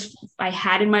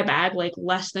had in my bag like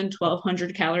less than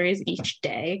 1,200 calories each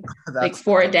day, like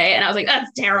for a day. And I was like,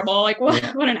 that's terrible. Like what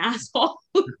an asshole.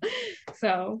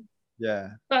 So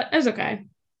yeah, but it was okay.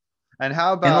 And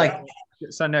how about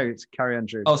so no, it's carry on,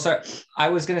 Drew. Oh, sorry. I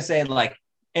was gonna say like,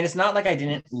 and it's not like I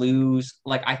didn't lose.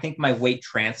 Like I think my weight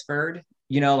transferred.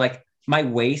 You know, like my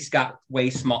waist got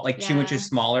way small, like 2 inches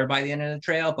smaller by the end of the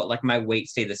trail, but like my weight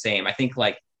stayed the same. I think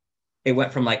like it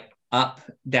went from like up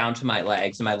down to my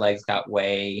legs, and my legs got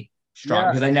way stronger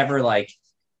because I never like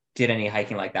did any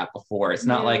hiking like that before. It's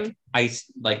not like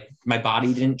my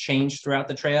body didn't change throughout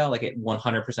the trail. Like it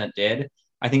 100% did.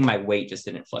 I think my weight just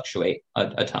didn't fluctuate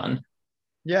a ton.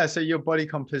 Yeah, so your body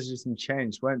composition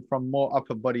changed, went from more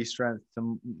upper body strength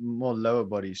to more lower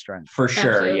body strength. For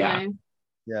sure, absolutely.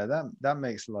 Yeah, that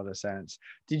makes a lot of sense.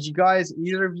 Did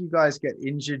either of you guys get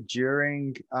injured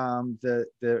during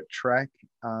the trek?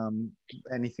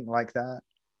 Anything like that?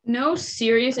 No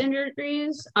serious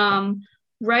injuries.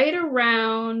 Right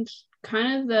around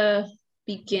kind of the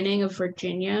beginning of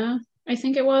Virginia, I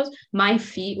think it was, my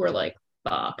feet were like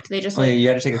fucked. They just you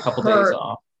had to take a couple days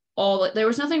off. There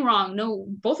was nothing wrong. No,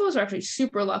 both of us are actually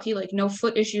super lucky, like no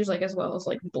foot issues, like as well as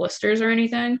like blisters or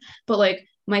anything. But like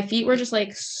my feet were just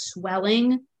like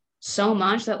swelling so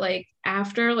much that like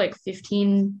after like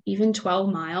 15, even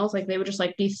 12 miles, like they would just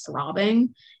like be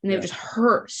throbbing and they would just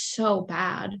hurt so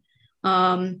bad.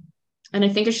 And I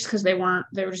think it's just because they were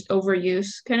just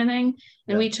overuse kind of thing.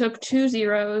 And we took 2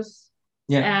 zeros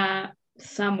at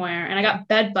somewhere, and I got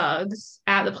bed bugs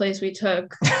at the place we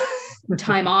took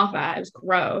time off at. It was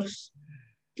gross.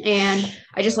 And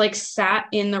I just like sat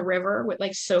in the river with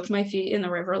like soaked my feet in the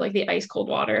river, like the ice cold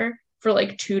water for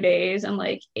like 2 days, and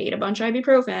like ate a bunch of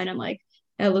ibuprofen and like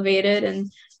elevated. And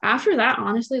after that,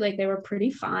 honestly, like they were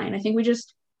pretty fine. I think we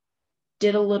just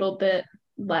did a little bit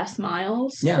less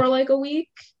miles for like a week,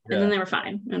 and then they were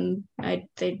fine, and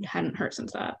they hadn't hurt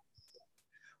since that.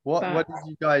 What did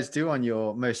you guys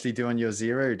mostly do on your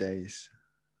 0 days?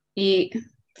 Eat,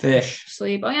 fish,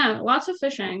 sleep. Oh yeah, lots of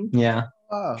fishing. Yeah.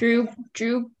 Oh.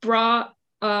 Drew brought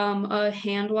a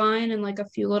hand line and like a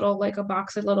few little, like a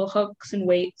box of little hooks and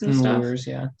weights and stuff. Lures,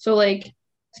 yeah. So like,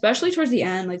 especially towards the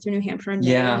end, like through New Hampshire and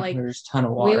Maine, like there's a ton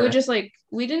of water. We would just like,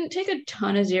 we didn't take a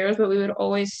ton of zeros, but we would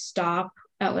always stop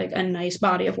at like a nice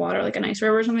body of water, like a nice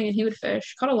river or something, and he would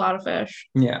fish. Caught a lot of fish.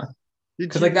 Yeah.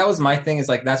 Because like that was my thing, is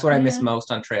like that's what I miss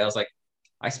most on trails. Like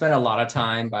I spent a lot of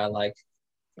time by like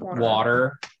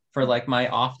water for like my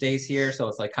off days here. So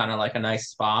it's like kind of like a nice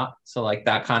spot. So like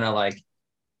that kind of like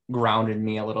grounded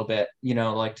me a little bit, you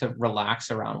know, like to relax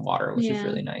around water, which is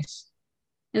really nice.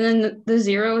 And then the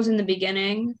zeros in the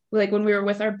beginning, like when we were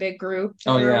with our big group,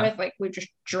 we were with, like we just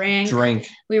drank.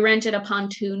 We rented a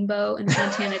pontoon boat in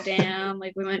Fontana Dam.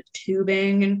 Like we went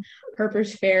tubing and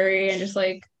Harper's Ferry and just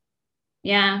like,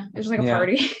 it was like a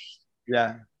party.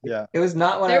 Yeah. It was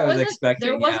not what I was expecting.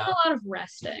 There wasn't a lot of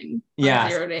resting. Yeah.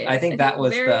 0 days. I think that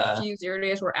was very few 0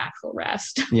 days were actual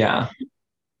rest. Yeah.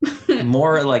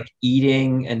 More like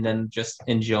eating and then just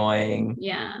enjoying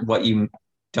what you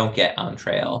don't get on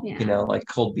trail, you know, like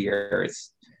cold beers.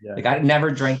 Like I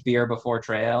never drank beer before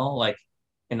trail, like,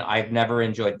 and I've never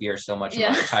enjoyed beer so much in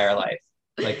my entire life.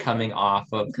 Like coming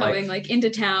off of like into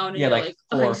town and like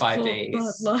 4 or 5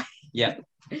 days. Yeah.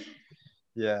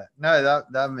 Yeah, no,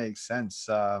 that makes sense.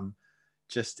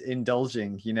 Just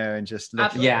indulging, you know, and just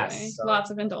looking. Yes,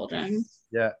 lots of indulging.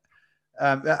 Yeah.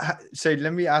 So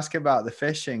let me ask about the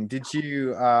fishing. Did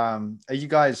you are you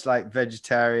guys like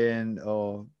vegetarian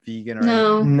or vegan or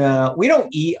anything? No, we don't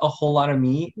eat a whole lot of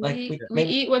meat. Like we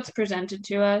eat what's presented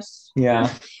to us.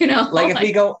 Yeah. You know, like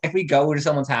if we go to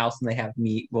someone's house and they have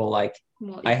meat, we'll meat,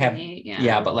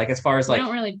 but like as far as like I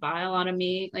don't really buy a lot of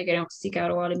meat. Like I don't seek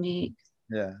out a lot of meat.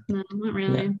 Yeah. No, not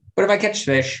really. Yeah. But if I catch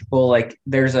fish, well, like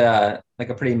there's a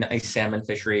pretty nice salmon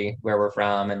fishery where we're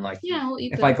from, and like we'll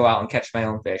eat if I go out and catch my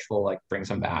own fish, we'll like bring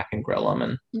some back and grill them,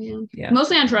 and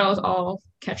mostly on trail is all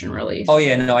catch and release. Oh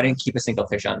yeah, no, I didn't keep a single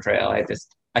fish on trail.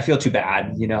 I feel too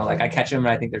bad, you know, like I catch them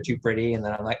and I think they're too pretty, and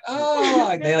then I'm like,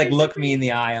 oh, they like look me in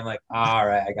the eye. I'm like, all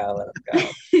right, I gotta let them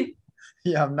go.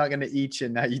 Yeah, I'm not gonna eat you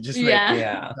now. You just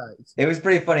It was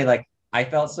pretty funny. Like I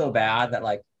felt so bad that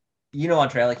like, you know, on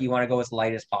trail, like you want to go as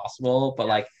light as possible, but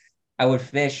like I would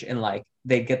fish and like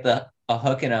they'd get a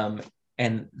hook in them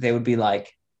and they would be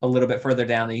like a little bit further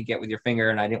down than you get with your finger,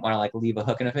 and I didn't want to like leave a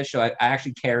hook in a fish, so I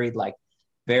actually carried like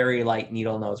very light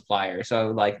needle nose pliers,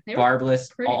 so like barbless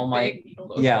all my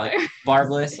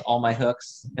barbless all my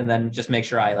hooks, and then just make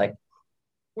sure I like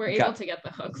were able to get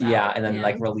the hooks out. And then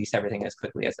like release everything as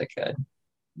quickly as I could.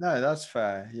 No, that's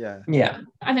fair. Yeah.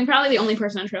 I think probably the only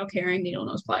person on trail carrying needle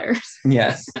nose pliers.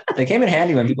 Yes, they came in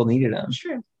handy when people needed them.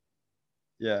 True.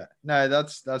 Yeah. No,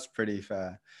 that's pretty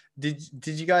fair. Did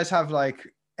you guys have like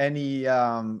any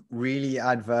really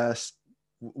adverse?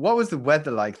 What was the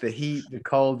weather like? The heat, the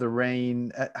cold, the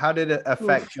rain. How did it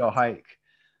affect your hike?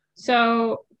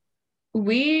 So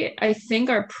I think,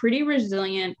 are pretty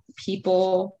resilient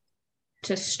people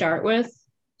to start with.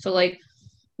 So like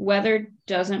weather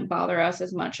doesn't bother us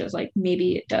as much as like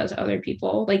maybe it does other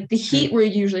people. Like the heat we're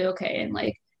usually okay, and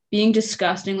like being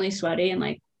disgustingly sweaty and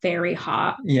like very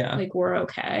hot, like we're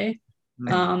okay.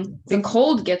 The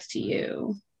cold gets to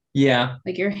you.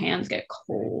 Like your hands get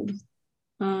cold.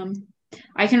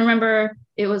 I can remember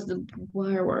it was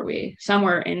where were we?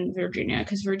 Somewhere in Virginia,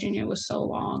 because Virginia was so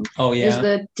long. Oh yeah.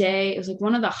 It was like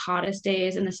one of the hottest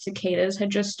days, and the cicadas had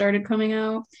just started coming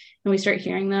out, and we started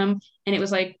hearing them, and it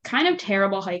was like kind of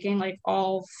terrible hiking, like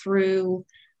all through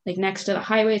like next to the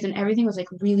highways, and everything was like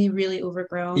really, really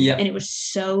overgrown. And it was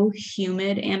so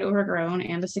humid and overgrown,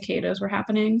 and the cicadas were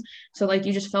happening. So like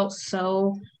you just felt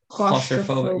so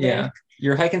claustrophobic. Yeah.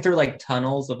 You're hiking through like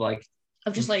tunnels of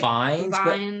just like vines,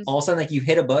 but all of a sudden like you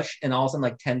hit a bush and all of a sudden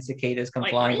like 10 cicadas come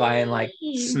flying by and like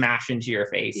smash into your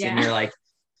face, and you're like,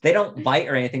 they don't bite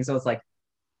or anything, so it's like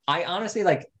I honestly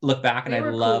like look back and I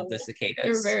love the cicadas. They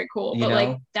were very cool, but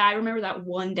like I remember that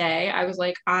one day I was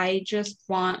like, I just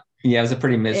want it was a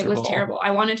pretty miserable. It was terrible.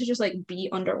 I wanted to just like be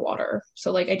underwater,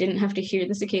 so like I didn't have to hear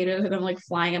the cicadas and them like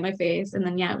flying at my face, and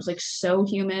then it was like so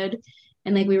humid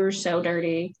and like we were so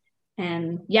dirty.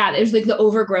 And it was like the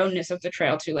overgrownness of the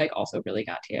trail too, like also really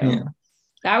got to you.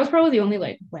 That was probably the only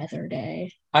like weather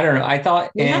day. I don't know. I thought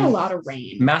we had a lot of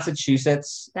rain.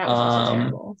 Massachusetts, that was also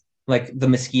terrible. Like the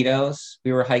mosquitoes.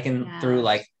 We were hiking through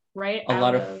like a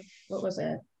lot of what was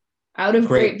it? Out of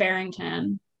Great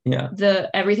Barrington.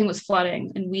 Everything was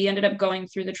flooding, and we ended up going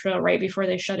through the trail right before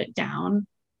they shut it down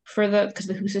because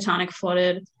the Housatonic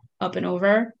flooded up and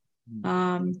over.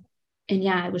 And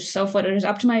it was so flooded. It was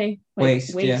up to my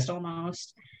waist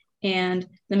almost. And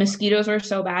the mosquitoes were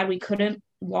so bad we couldn't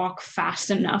walk fast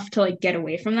enough to like get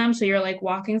away from them. So you're like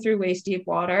walking through waist deep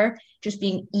water, just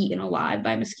being eaten alive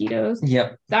by mosquitoes.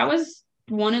 Yep. That was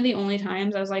one of the only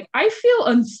times I was like, I feel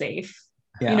unsafe,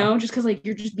 you know, just because like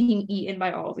you're just being eaten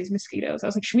by all of these mosquitoes. I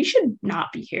was like, we should not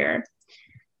be here.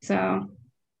 So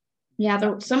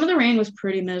yeah, some of the rain was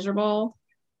pretty miserable.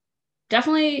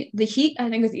 Definitely the heat, I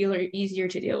think, is easier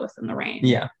to deal with than the rain.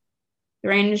 Yeah. The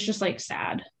rain is just like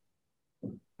sad.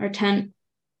 Our tent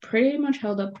pretty much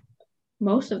held up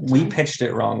most of the time. We pitched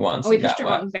it wrong once. We pitched it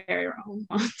wrong, very wrong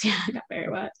once. Yeah, I got very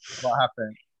wet. What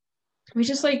happened? We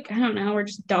just like, I don't know, we're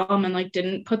just dumb and like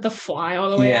didn't put the fly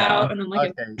all the way out, and then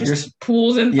like it just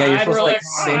pools inside. Yeah, you're supposed to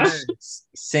like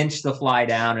cinch the fly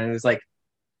down, and it was like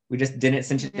we just didn't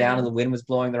cinch it down, and the wind was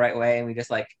blowing the right way, and we just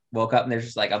like woke up and there's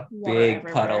just like a big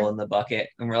puddle in the bucket,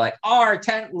 and we're like, oh, our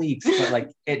tent leaks, but like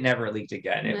it never leaked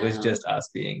again. It was just us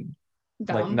being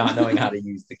dumb. Like not knowing how to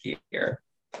use the gear.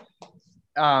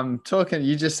 Talking,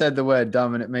 you just said the word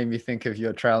dumb and it made me think of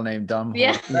your trail name, Dumb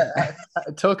Horse. Yeah.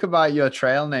 Talk about your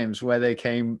trail names, where they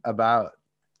came about.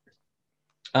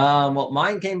 Well,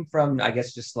 mine came from, I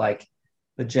guess, just like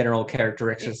the general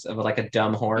characteristics of like a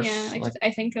dumb horse. Yeah,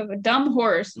 I think of a dumb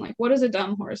horse and like, what is a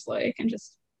dumb horse like? And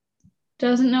just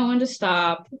doesn't know when to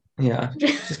stop. Yeah,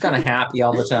 just kind of happy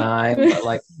all the time, but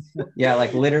like, yeah,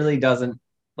 like literally doesn't.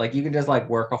 Like you can just like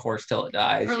work a horse till it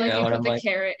dies. Or like you put the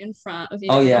carrot in front of you.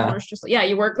 Oh yeah. The horse just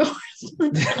you work the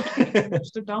horse.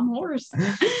 Just a dumb horse.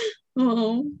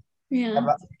 Oh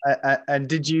yeah. And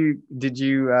did you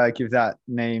give that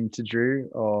name to Drew,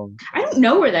 or? I don't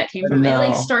know where that came from. No. It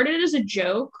like started as a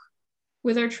joke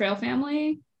with our trail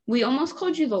family. We almost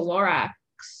called you the Lorax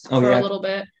for a little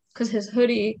bit because his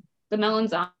hoodie, the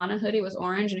Melanzana hoodie, was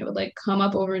orange, and it would like come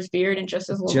up over his beard, and just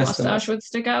his little mustache would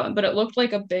stick out. But it looked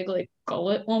like a big like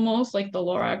gullet almost, like the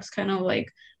Lorax kind of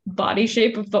like body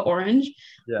shape of the orange.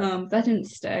 Yeah. That didn't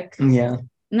stick. Yeah.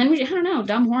 And then I don't know,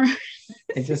 dumb horse.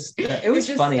 It just it was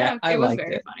funny. I liked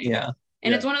it. Funny. Yeah.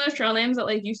 And it's one of those trail names that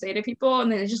like you say to people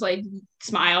and they just like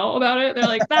smile about it. They're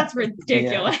like, that's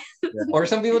ridiculous. Or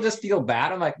some people just feel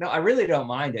bad. I'm like, no, I really don't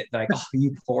mind it. They're like, oh,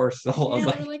 you poor soul.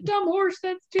 Yeah, they're like, dumb horse,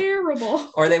 that's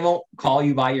terrible. Or they won't call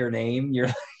you by your name. You're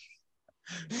like,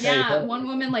 yeah, one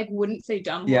woman like wouldn't say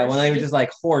dumb horse. Yeah, when they were just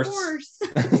like horse.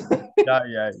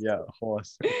 yeah,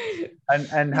 horse.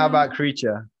 And how about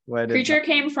creature? Creature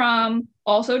came from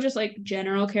also just like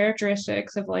general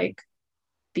characteristics of like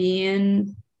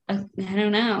being I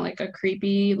don't know, like a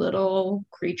creepy little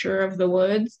creature of the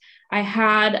woods. I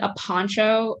had a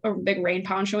poncho, a big rain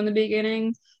poncho in the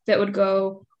beginning that would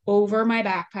go over my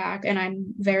backpack, and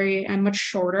I'm much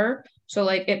shorter. So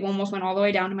like it almost went all the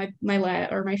way down to my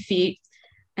leg or my feet.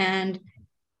 And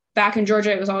back in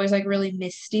Georgia, it was always like really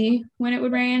misty when it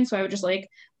would rain. So I would just like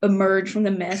emerge from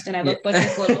the mist, and I looked like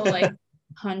this little like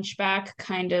hunchback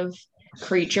kind of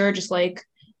creature, just like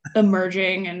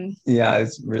emerging. And yeah,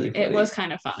 it's really funny. It was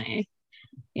kind of funny.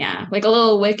 Yeah, like a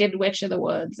little wicked witch of the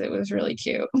woods. It was really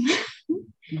cute.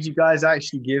 Did you guys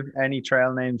actually give any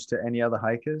trail names to any other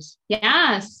hikers?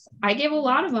 Yes, I gave a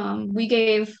lot of them. We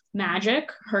gave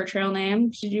Magic her trail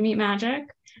name. Did you meet Magic?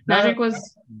 Magic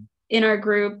was in our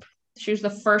group. She was the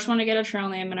first one to get a trail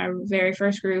name in our very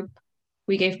first group.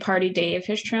 We gave Party Dave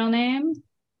his trail name.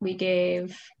 We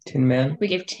gave Tin Man. We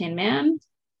gave Tin Man.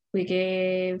 We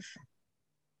gave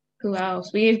who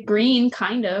else? We gave Green,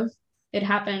 kind of. It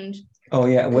happened. Oh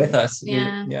yeah, with us.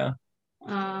 Yeah. Yeah.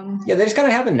 Yeah, they just kind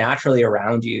of happen naturally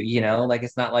around you, you know, like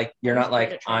it's not like you're not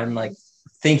like I'm like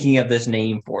thinking of this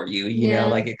name for you, you know,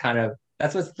 like it kind of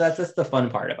that's just the fun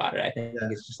part about it. I think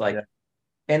it's just like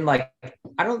and like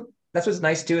that's what's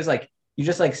nice too is like you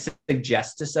just like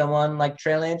suggest to someone like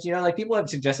trail names, you know, like people have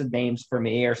suggested names for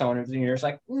me or someone and you're just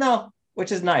like no,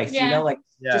 which is nice, you know, like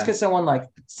just because someone like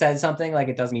said something like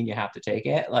it doesn't mean you have to take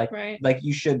it, like like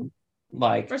you should.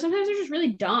 Like, or sometimes they're just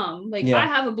really dumb. Like, I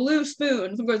have a blue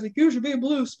spoon. Some guys like, you should be a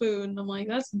blue spoon. I'm like,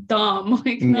 that's dumb.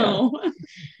 Like, no.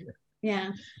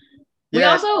 Yeah. We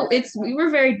also, we were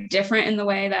very different in the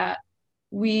way that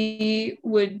we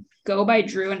would go by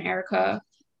Drew and Erica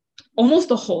almost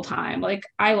the whole time. Like,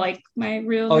 I like my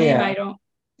real name. I don't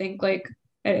think like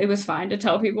it was fine to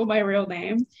tell people my real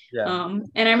name. And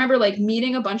I remember like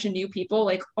meeting a bunch of new people,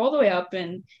 like all the way up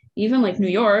in even like New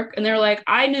York, and they're like,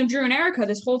 I knew Drew and Erica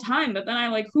this whole time, but then I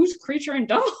like, who's Creature and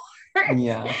Dumb Horse?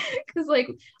 Yeah. Because like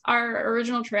our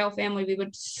original trail family, we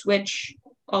would switch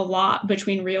a lot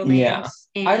between real names. Yeah.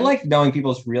 And I like knowing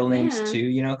people's real names too,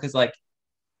 you know, because like,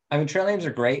 I mean, trail names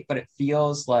are great, but it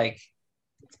feels like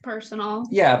it's personal.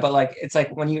 Yeah, but like it's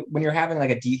like when you're having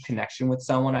like a deep connection with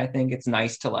someone, I think it's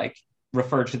nice to like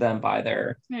refer to them by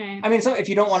their, I mean, so if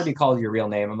you don't want to be called your real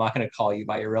name, I'm not going to call you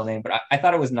by your real name, but I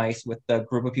thought it was nice with the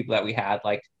group of people that we had,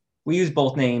 like we use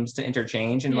both names to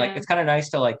interchange, and like it's kind of nice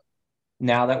to like,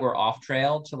 now that we're off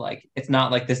trail, to like, it's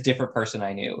not like this different person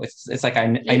I knew. It's like I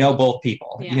know both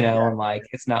people, you know, and like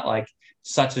it's not like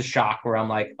such a shock where I'm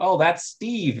like, oh, that's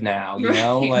Steve now, you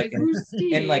know, like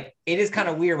and like it is kind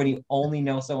of weird when you only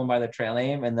know someone by the trail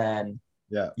name and then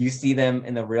you see them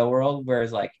in the real world.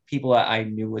 Whereas like people that I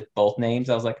knew with both names,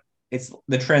 I was like, it's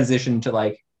the transition to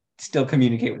like still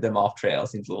communicate with them off trail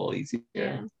seems a little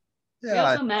easier. We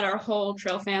also met our whole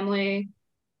trail family,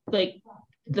 like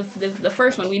the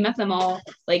first one. We met them all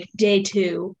like day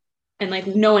 2, and like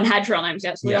no one had trail names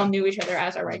yet, so we all knew each other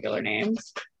as our regular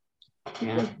names.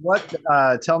 What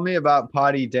tell me about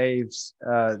Party Dave's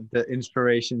the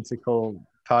inspiration to call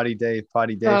Party Dave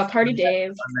Party Dave. Party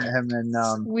Dave. I met him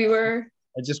and we were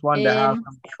I just wonder how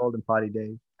come they called him Party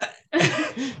Dave.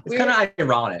 It's kind of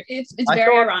ironic. It's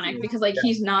very ironic because like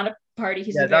he's not a party,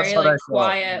 he's a very like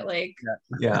quiet, like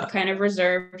kind of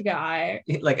reserved guy,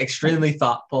 like extremely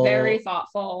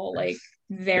thoughtful, like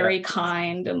very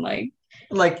kind, and like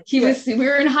he was, we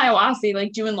were in Hiawassee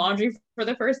like doing laundry for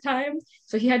the first time,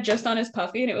 so he had just on his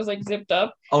puffy and it was like zipped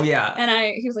up.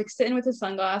 And he was like sitting with his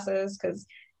sunglasses because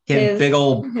he had big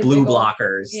old blue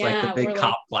blockers, like the big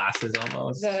cop glasses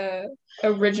almost, the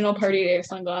original Party Dave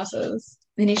sunglasses,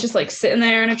 and he's just like sitting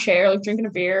there in a chair like drinking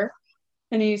a beer,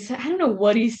 and he said, I don't know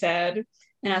what he said,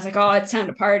 and I was like, oh, it's time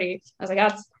to party. I was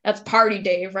like, that's Party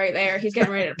Dave right there, he's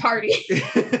getting ready to party.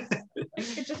 it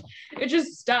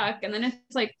just stuck. And then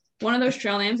it's like one of those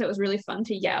trail names that was really fun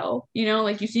to yell, you know,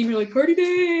 like you see me like Party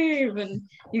Dave and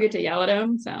you get to yell at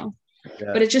him. So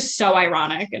but it's just so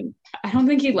ironic, and I don't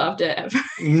think he loved it ever.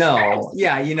 No,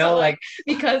 you know, like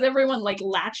because everyone like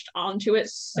latched onto it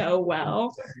so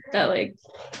well that like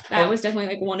that was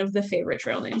definitely like one of the favorite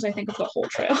trail names I think of the whole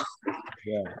trail.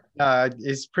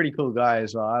 He's a pretty cool guy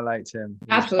as well. I liked him.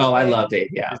 Absolutely. Oh, I loved it.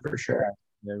 Yeah, for sure.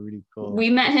 Yeah, really cool. We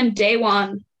met him day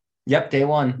 1. Yep, day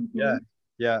 1.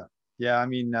 Yeah. I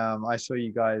mean, I saw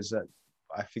you guys at,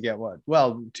 I forget what,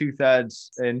 well,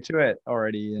 2/3 into it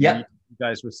already. And you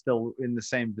guys were still in the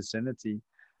same vicinity.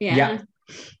 Yeah.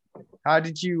 How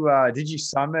did you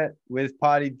summit with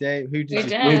Party Dave? Who did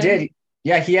we did.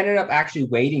 Yeah, he ended up actually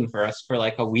waiting for us for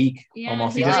like a week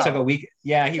almost. He just took a week.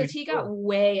 Yeah, he got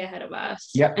way ahead of us.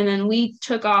 Yep. And then we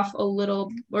took off a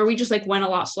little, or we just like went a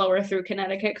lot slower through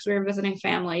Connecticut because we were visiting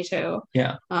family too.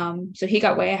 Yeah. So he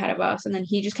got way ahead of us, and then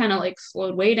he just kind of like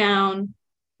slowed way down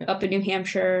up in New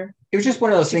Hampshire. It was just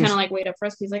one of those things. Kind of like wait up for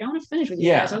us. He's like, I want to finish with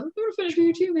you guys. I was like, I want to finish with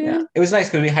you too, man. Yeah. It was nice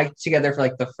because we hiked together for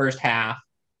like the first half,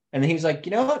 and then he was like,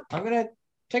 you know what, I'm gonna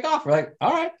take off. We're like,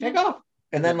 all right, take off.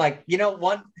 And then like, you know,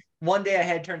 one day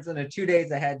ahead turns into 2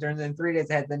 days ahead, turns into 3 days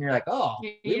ahead. Then you're like, oh,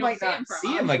 we might not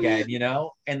see him again, you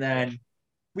know? And then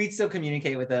we'd still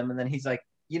communicate with him. And then he's like,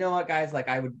 you know what, guys, like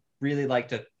I would really like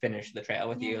to finish the trail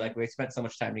with you. Like we spent so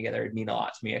much time together. It'd mean a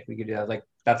lot to me if we could do that. I was like,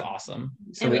 that's awesome.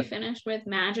 So and we finished with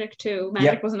Magic too.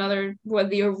 Magic was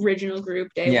the original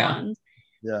group day 1.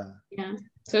 Yeah.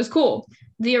 So it was cool.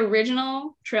 The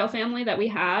original trail family that we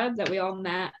had, that we all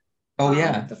met.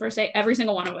 The first day, every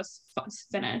single one of us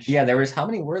finished. Yeah, there was, how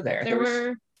many were there? There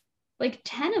were like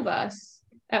 10 of us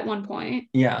at one point.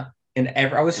 Yeah. And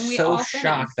I was so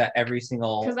shocked that every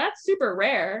single, because that's super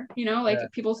rare, you know, like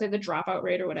people say the dropout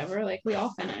rate or whatever, like we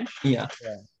all finished.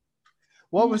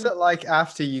 What was it like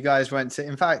after you guys went to,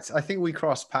 in fact, I think we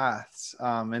crossed paths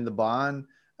in the barn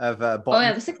of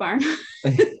the sick barn.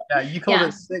 You called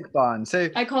it sick barn. So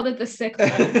I called it the sick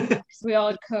barn because we all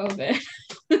had COVID.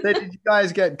 So did you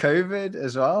guys get COVID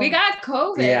as well? We got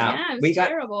COVID. Yeah, it was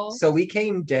terrible. So we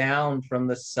came down from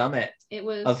the summit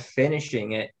of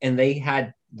finishing it, and they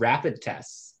had rapid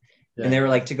tests. And they were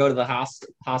like, to go to the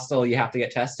hostel, you have to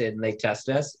get tested, and they test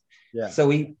us. So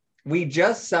we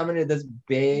just summited this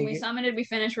big. We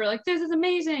finished. We're like, this is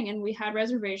amazing, and we had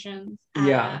reservations.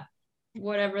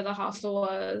 Whatever the hostel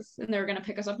was, and they were gonna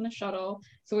pick us up in the shuttle.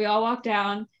 So we all walked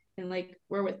down, and like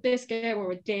we're with Biscuit, we're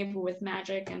with Dave, we're with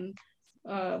Magic, and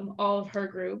all of her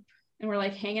group, and we're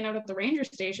like hanging out at the ranger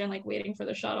station, like waiting for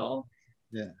the shuttle.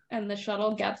 And the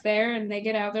shuttle gets there, and they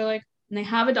get out. They're like, and they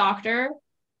have a doctor,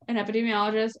 an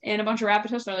epidemiologist, and a bunch of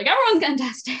rapid tests. They're like, everyone's getting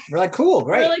tested. We're like, cool,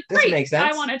 great. We're like, great. This makes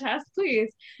sense. I want to test,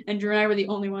 please. And Drew and I were the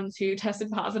only ones who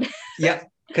tested positive.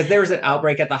 Because there was an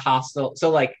outbreak at the hostel. So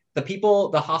like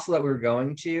the hostel that we were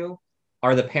going to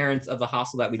are the parents of the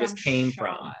hostel that we just came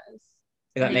from.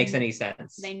 If that makes any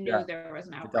sense. They knew there was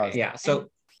an outbreak. Yeah. So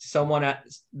someone at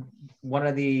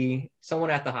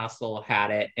the hostel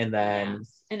had it, and then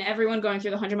and everyone going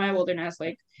through the 100-mile wilderness,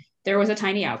 like there was a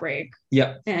tiny outbreak.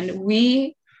 Yep. And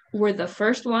we were the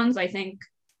first ones, I think,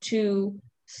 to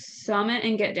summit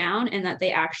and get down, and that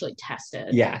they actually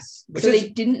tested. Yes. They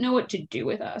didn't know what to do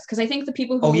with us. Because I think the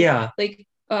people who like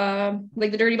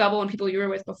the Dirty Bubble and people you were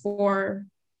with before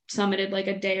summited like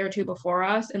a day or two before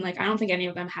us, and like I don't think any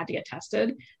of them had to get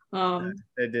tested.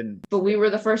 They didn't. But we were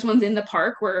the first ones in the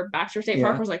park where Baxter State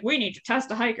Park was like, we need to test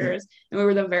the hikers, and we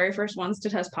were the very first ones to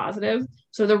test positive.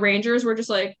 So the rangers were just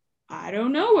like, I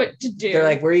don't know what to do. They're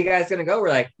like, where are you guys gonna go?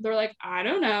 They're like, I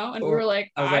don't know. And we were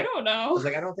like, I don't know. I was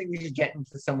like, I don't think we should get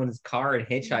into someone's car and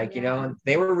hitchhike, you know? And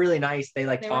they were really nice. They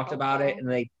talked about it,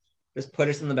 and they just put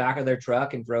us in the back of their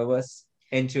truck and drove us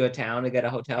into a town to get a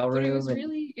hotel room. But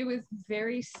it was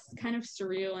very kind of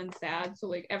surreal and sad. So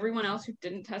like everyone else who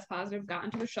didn't test positive got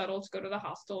into the shuttle to go to the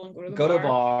hostel and go to the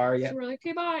bar. Yeah. So we're like,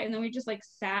 okay, bye. And then we just like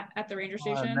sat at the ranger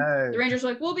station. The rangers were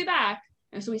like, we'll be back.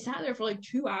 And so we sat there for like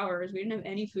 2 hours. We didn't have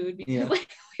any food because like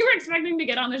we were expecting to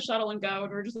get on the shuttle and go.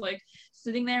 And we're just like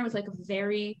sitting there with like a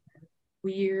very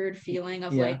weird feeling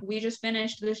of like, we just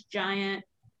finished this giant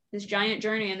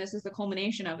journey, and this is the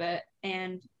culmination of it.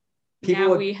 And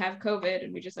we have COVID,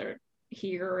 and we just are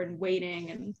here and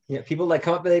waiting. And people like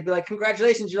come up and they'd be like,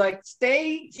 congratulations. You're like,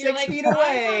 stay 6 feet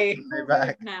away.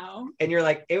 Back now. And you're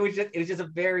like, it was just a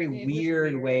very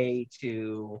weird way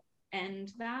to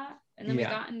end that. And then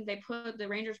the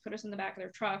rangers put us in the back of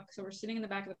their truck. So we're sitting in the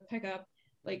back of the pickup,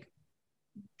 like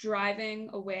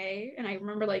driving away. And I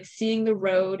remember like seeing the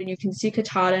road, and you can see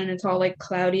Katahdin, and it's all like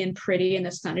cloudy and pretty, and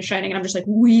the sun is shining, and I'm just like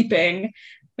weeping.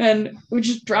 And we're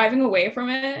just driving away from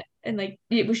it. And like,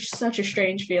 it was just such a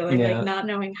strange feeling, like not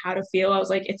knowing how to feel. I was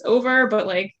like, it's over, but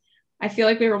like, I feel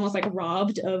like we were almost like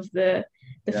robbed of the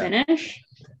finish.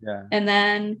 Yeah. And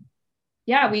then,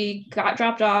 we got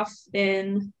dropped off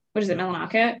in, what is it,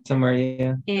 Millinocket? Somewhere,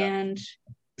 yeah. And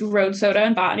Road Soda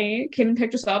and Botany came and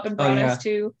picked us up and brought us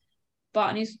to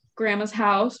Botany's grandma's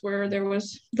house, where there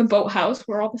was the boathouse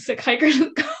where all the sick hikers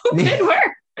with COVID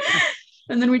were.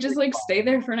 And then we just like stayed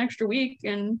there for an extra week,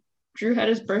 and Drew had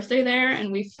his birthday there,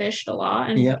 and we fished a lot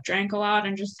and drank a lot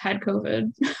and just had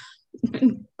COVID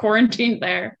and quarantined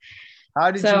there. How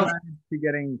did you manage to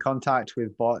get in contact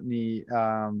with Botany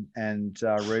and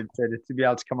Road Soda to be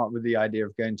able to come up with the idea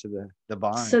of going to the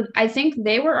barn? So I think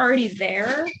they were already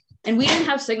there, and we didn't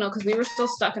have signal because we were still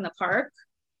stuck in the park.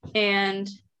 And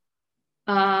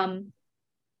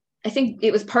I think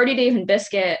it was Party Dave and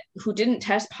Biscuit who didn't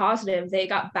test positive. They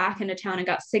got back into town and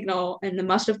got signal, and they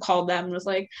must have called them and was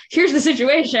like, here's the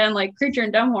situation. Like Creature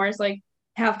and Dumb Horse like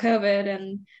have COVID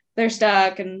and they're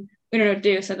stuck and we don't know what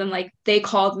to do. So then like they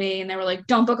called me and they were like,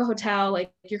 don't book a hotel.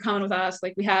 Like you're coming with us.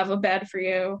 Like we have a bed for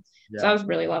you. Yeah. So that was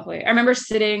really lovely. I remember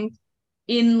sitting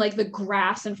in like the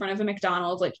grass in front of the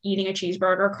McDonald's, like eating a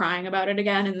cheeseburger, crying about it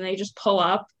again. And then they just pull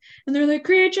up and they're like,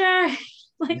 Creature.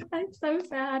 Like that's so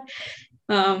sad.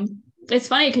 It's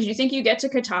funny because you think you get to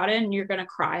Katahdin and you're gonna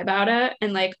cry about it,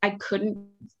 and like I couldn't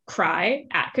cry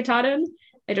at Katahdin.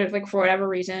 I just like for whatever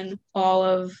reason all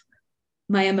of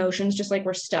my emotions just like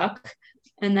were stuck.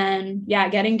 And then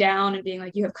getting down and being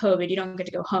like, you have COVID, you don't get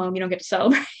to go home, you don't get to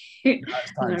celebrate. And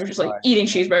I was just like eating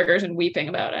cheeseburgers and weeping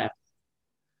about it.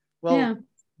 Well,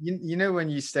 you know, when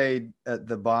you stayed at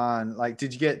the barn, like,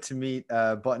 did you get to meet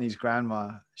Botany's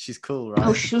grandma? She's cool, right?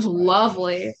 Oh, she was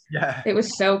lovely. Yeah. It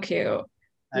was so cute.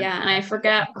 And I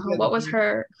forget what was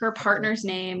her partner's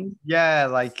name. Yeah,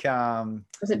 like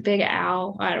was it Big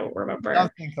Al? I don't remember.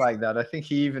 Something like that. I think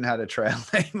he even had a trail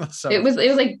name or something. It was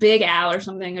like Big Al or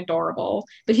something adorable.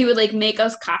 But he would like make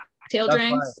us cocktail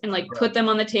drinks and like put them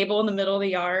on the table in the middle of the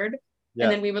yard. Yeah.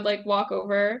 And then we would like walk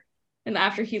over, and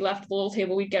after he left the little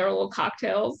table, we'd get our little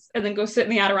cocktails and then go sit in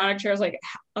the Adirondack chairs like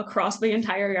across the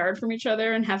entire yard from each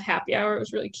other and have happy hour. It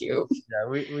was really cute. Yeah,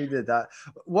 we did that.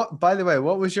 By the way,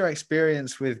 what was your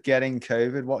experience with getting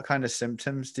COVID? What kind of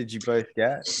symptoms did you both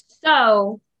get?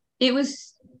 So it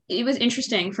was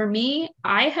interesting. For me,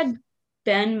 I had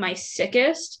been my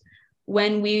sickest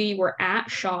when we were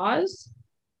at Shaw's,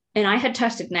 and I had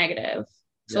tested negative.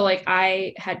 So like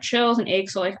I had chills and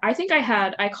aches. So like I think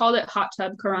I called it hot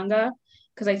tub Karanga,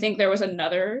 because I think there was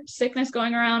another sickness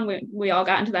going around. We all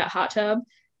got into that hot tub.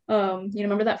 You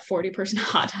remember that 40-person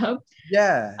hot tub?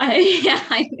 Yeah.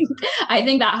 I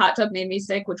think that hot tub made me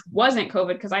sick, which wasn't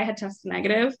COVID because I had tested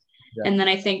negative. Yeah. And then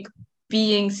I think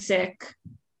being sick,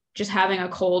 just having a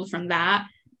cold from that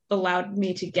allowed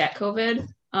me to get COVID.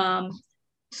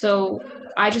 So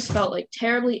I just felt like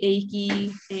terribly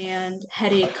achy and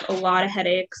a lot of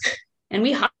headaches. And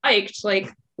we hiked,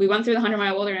 like we went through the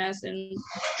 100-mile wilderness, and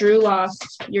Drew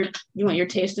lost your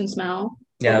taste and smell.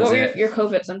 Yeah. What were your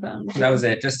COVID symptoms? That was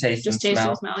it. Just taste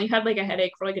and smell. You had like a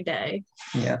headache for like a day.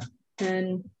 Yeah.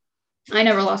 And I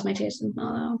never lost my taste in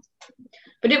smell though.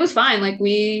 But it was fine. Like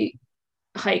we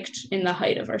hiked in the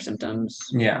height of our symptoms.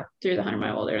 Yeah. Through the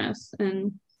 100-mile wilderness.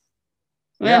 And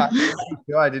yeah,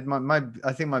 I did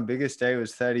I think my biggest day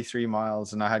was 33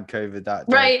 miles and I had COVID that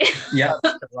day. Right. Yeah.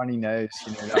 Runny nose,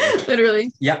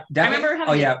 literally. Yeah, definitely. I remember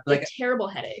having like a terrible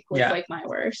headache was like my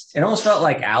worst. It almost felt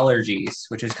like allergies,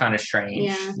 which is kind of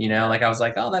strange. Yeah. Like I was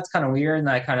like, oh, that's kind of weird. And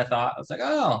I kind of thought, I was like,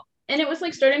 oh. And it was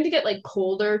like starting to get like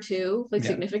colder too, like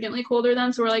significantly colder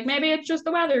then. So we're like, maybe it's just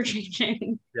the weather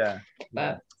changing. Yeah.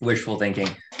 But wishful thinking.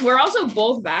 We're also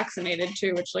both vaccinated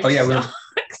too, which like sucks.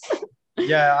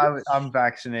 Yeah, I'm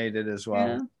vaccinated as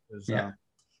well. Yeah.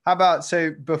 How about,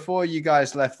 so before you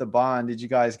guys left the barn, did you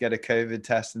guys get a COVID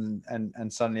test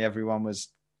and suddenly everyone was,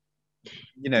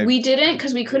 we didn't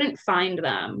because we couldn't find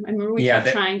them. I remember we kept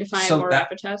trying to find more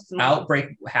rapid tests. And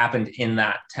outbreak happened in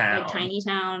that town. Like tiny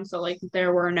town. So like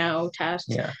there were no tests.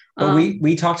 Yeah. But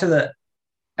we talked to the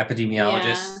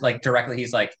epidemiologist like directly.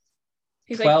 He's like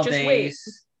 12 days. Wait.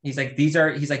 He's like,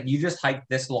 you just hiked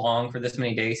this long for this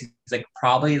many days. He's like,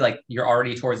 probably like you're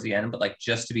already towards the end, but like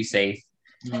just to be safe.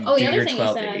 Oh, the other thing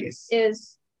he said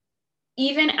is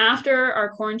even after our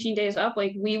quarantine days up,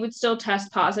 like we would still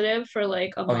test positive for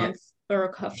like a month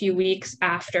or a few weeks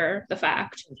after the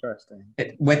fact. Interesting.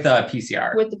 With the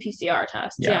PCR. With the PCR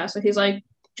test. Yeah. So he's like,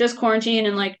 just quarantine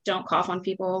and like don't cough on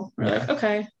people. We're like,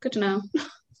 okay, good to know.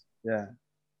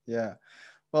 Yeah.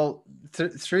 Well,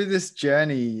 through this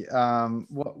journey,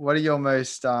 what are your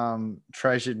most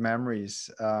treasured memories?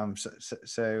 Feel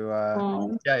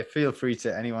free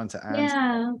to anyone to answer.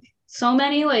 Yeah, so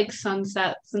many like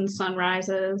sunsets and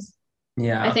sunrises.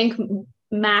 Yeah, I think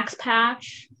Max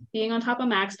Patch, being on top of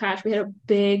Max Patch, we had a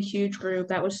big, huge group.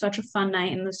 That was such a fun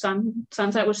night, and the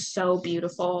sunset was so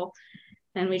beautiful.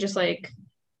 And we just like,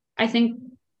 I think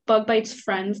Bug Bites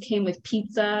friends came with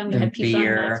pizza and we had pizza on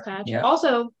Max Patch. Yeah.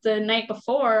 Also, the night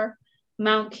before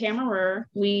Mount Camerer,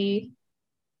 we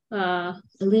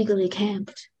illegally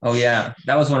camped. Oh yeah,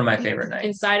 that was one of my favorite nights.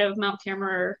 Inside of Mount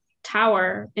Camerer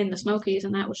Tower in the Smokies,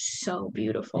 and that was so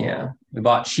beautiful. Yeah, we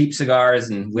bought cheap cigars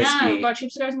and whiskey. Yeah, we bought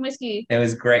cheap cigars and whiskey. It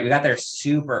was great. We got there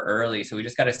super early, so we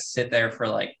just got to sit there for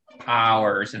like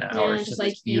hours and hours. Yeah, just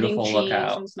like beautiful eating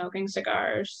lookout and smoking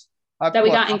cigars. That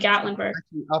we got in Gatlinburg.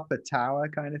 Up a tower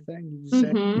kind of thing.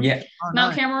 Mm-hmm. Yeah.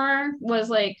 Mount Camerer was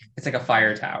like, it's like a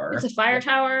fire tower. It's a fire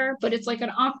tower, but it's like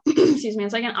an excuse me,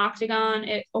 it's like an octagon.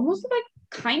 It almost like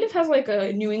kind of has like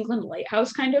a New England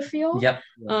lighthouse kind of feel. Yep.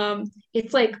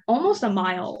 It's like almost a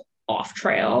mile off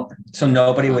trail. So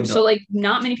nobody would so like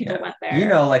not many people went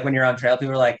there. Like when you're on trail,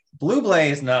 people are like, Blue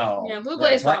Blaze, no. Yeah, Blue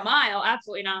Blaze for a mile,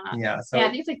 absolutely not. Yeah. So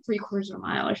I think it's like 3/4 of a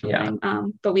mile or something. Yeah.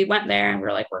 But we went there and we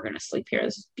were like, we're gonna sleep here.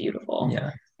 This is beautiful.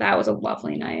 Yeah. That was a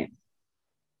lovely night.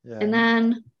 Yeah. And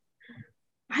then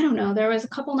I don't know, there was a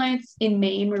couple nights in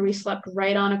Maine where we slept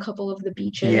right on a couple of the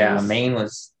beaches. Yeah, Maine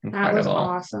was incredible. That was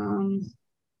awesome.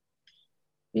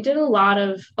 We did a lot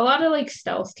of like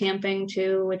stealth camping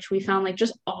too, which we found like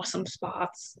just awesome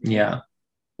spots. Yeah.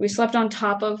 We slept on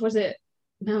top of, was it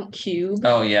Mount Cube?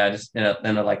 Oh yeah, just in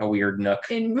a like a weird nook.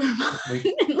 In Vermont.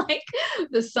 And like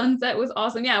the sunset was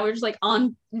awesome. Yeah, we were just like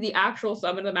on the actual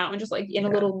summit of the mountain, just like in a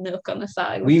little nook on the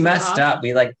side. We messed up.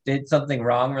 We like did something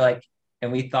wrong. We're like,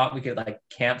 and we thought we could like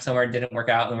camp somewhere, it didn't work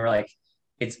out. And we're like,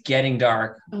 it's getting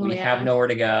dark. We have nowhere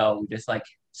to go. We just like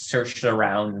searched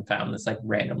around and found this like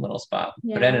random little spot,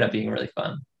 but it ended up being really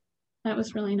fun. That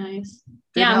was really nice.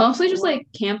 Mostly just like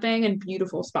camping and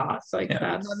beautiful spots. Like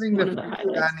that's one of the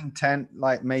highlights. Standing tent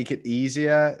like make it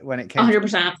easier when it came.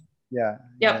 100%. Yeah.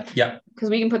 Yep.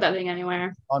 Because we can put that thing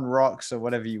anywhere on rocks or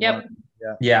whatever you want.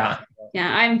 Yeah.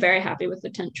 I'm very happy with the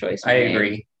tent choice. I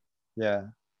agree. Yeah.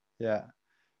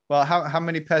 Well, how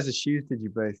many pairs of shoes did you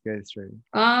both go through?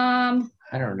 I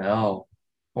don't know.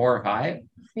 4 or 5?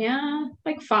 Yeah,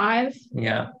 like 5.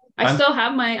 Yeah.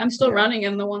 I'm still running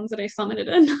in the ones that I summited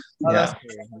in. That's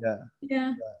cool.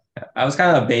 Yeah. I was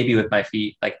kind of a baby with my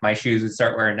feet. Like my shoes would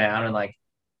start wearing down and like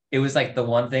it was like the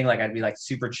one thing like I'd be like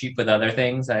super cheap with other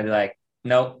things. And I'd be like,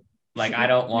 nope, like I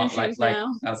don't want like I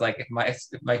was like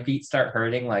if my feet start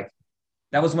hurting, like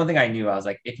that was one thing I knew. I was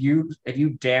like, if you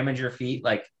damage your feet,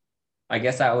 like I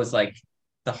guess that was like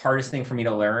the hardest thing for me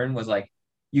to learn was like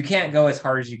you can't go as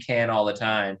hard as you can all the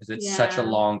time because it's such a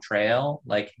long trail.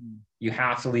 Like you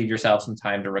have to leave yourself some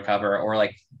time to recover, or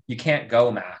like you can't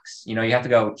go max, you have to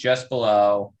go just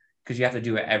below because you have to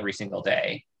do it every single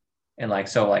day. And like,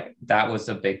 so like that was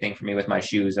a big thing for me with my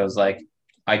shoes. I was like,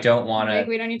 I don't want to. Like,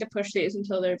 we don't need to push these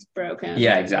until they're broken.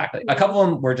 Yeah, exactly. A couple of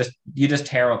them were just, you just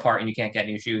tear them apart and you can't get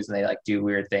new shoes and they like do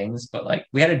weird things. But like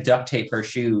we had to duct tape her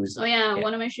shoes. Oh yeah,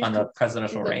 one of my shoes on the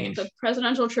presidential range. The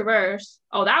presidential traverse.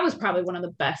 Oh, that was probably one of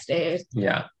the best days.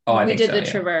 Yeah. Oh, I we think did so, the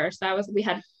traverse. We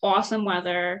had awesome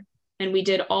weather and we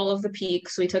did all of the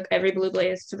peaks. We took every Blue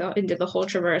Blaze and did the whole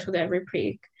traverse with every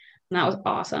peak. And that was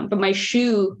awesome. But my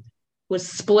shoe was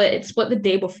split. It split the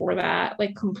day before that,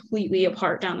 like completely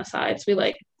apart down the sides. We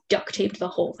like duct taped the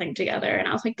whole thing together and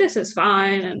I was like, this is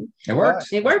fine. And it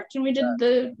worked and we did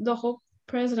the whole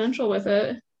presidential with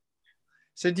it.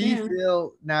 So do you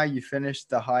feel now you finished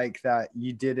the hike that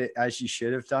you did it as you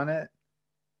should have done it?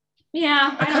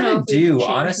 Yeah, I kind of do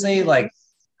honestly. Like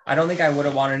I don't think I would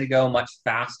have wanted to go much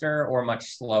faster or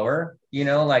much slower, you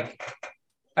know, like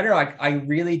I don't know, I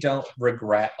really don't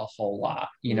regret a whole lot,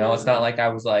 you know. It's not like I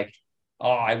was like, oh,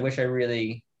 I wish I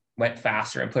really went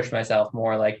faster and pushed myself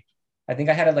more. Like I think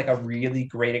I had like a really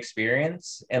great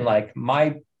experience, and like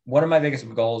one of my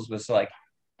biggest goals was like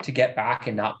to get back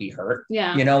and not be hurt.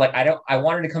 Yeah. You know, like I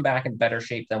wanted to come back in better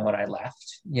shape than when I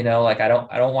left. You know, like I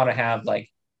don't want to have like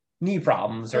knee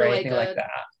problems or anything like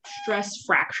that. Stress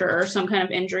fracture or some kind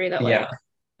of injury that like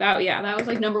that was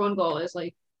like number one goal is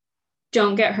like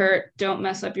don't get hurt, don't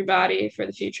mess up your body for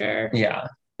the future. Yeah.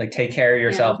 Like take care of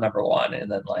yourself, number one,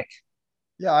 and then like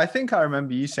yeah, I think I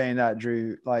remember you saying that,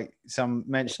 Drew, like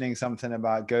mentioning something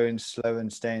about going slow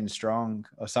and staying strong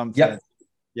or something. Yep.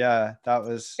 Yeah, that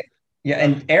was. Yeah,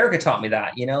 and Erica taught me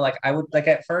that, you know, like I would like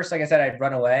at first, like I said, I'd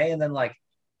run away and then like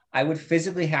I would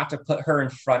physically have to put her in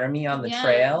front of me on the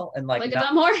trail and like a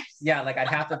dumb horse. Yeah, like I'd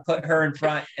have to put her in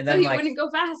front and then so you like wouldn't go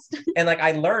fast. And like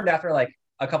I learned after like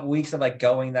a couple weeks of like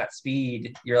going that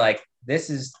speed, you're like, this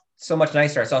is so much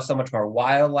nicer. I saw so much more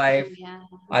wildlife. Yeah.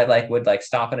 I like would like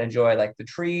stop and enjoy like the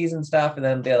trees and stuff. And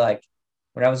then they like,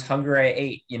 when I was hungry, I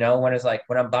ate, you know, when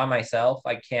I'm by myself,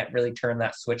 I can't really turn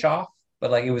that switch off.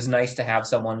 But like, it was nice to have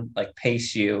someone like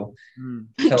pace you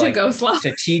to like go slow.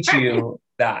 To teach you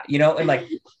that, you know, and like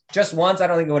just once, I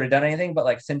don't think it would have done anything, but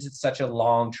like, since it's such a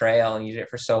long trail and you did it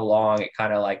for so long, it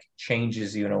kind of like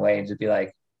changes you in a way and to be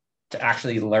like, to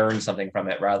actually learn something from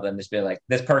it rather than just be like,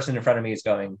 this person in front of me is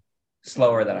going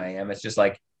slower than I am. It's just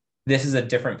like, this is a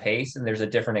different pace and there's a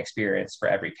different experience for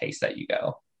every pace that you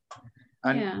go.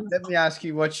 And let me ask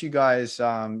you what you guys,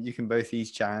 you can both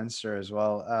each answer as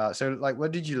well. So like,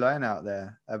 what did you learn out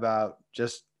there about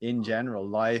just in general,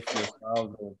 life,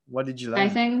 yourself? What did you learn? I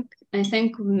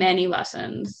think many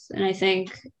lessons. And I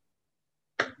think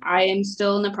I am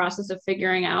still in the process of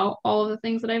figuring out all of the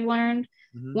things that I've learned.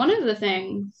 Mm-hmm. One of the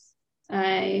things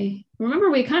I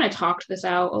remember we kind of talked this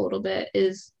out a little bit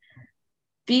is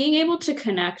being able to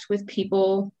connect with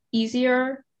people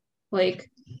easier. Like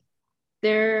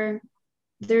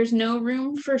there's no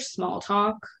room for small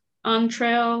talk on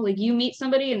trail. Like you meet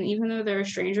somebody and even though they're a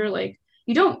stranger, like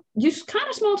you kind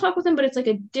of small talk with them, but it's like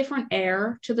a different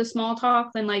air to the small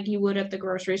talk than like you would at the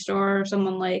grocery store or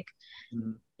someone like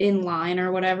in line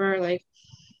or whatever. Like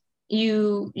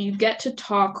you get to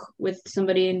talk with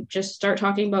somebody and just start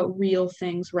talking about real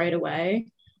things right away.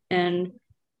 And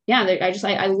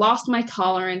I lost my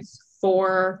tolerance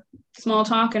for small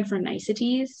talk and for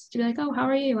niceties to be like, oh, how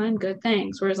are you? I'm good,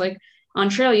 thanks. Whereas like on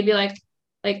trail, you'd be like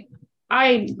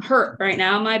I hurt right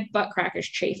now, my butt crack is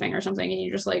chafing or something, and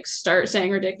you just like start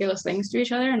saying ridiculous things to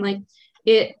each other, and like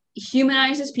it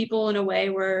humanizes people in a way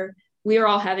where we are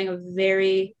all having a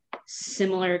very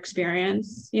similar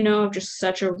experience, you know, of just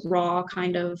such a raw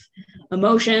kind of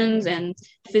emotions and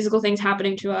physical things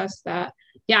happening to us that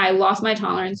I lost my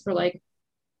tolerance for like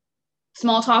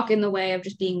small talk in the way of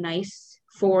just being nice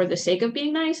for the sake of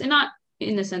being nice, and not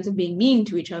in the sense of being mean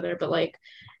to each other, but like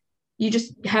you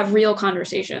just have real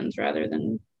conversations rather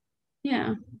than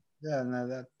no,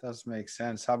 that does make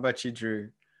sense. How about you, Drew?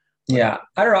 Yeah,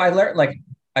 I don't know, I learned like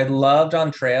I loved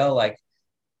on trail, like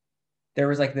there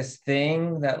was like this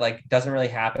thing that like doesn't really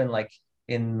happen like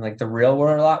in like the real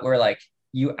world a lot, where like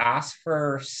you ask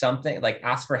for something, like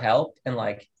ask for help, and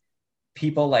like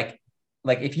people like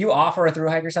if you offer a through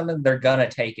hike or something, they're gonna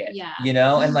take it, you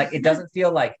know, and like it doesn't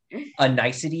feel like a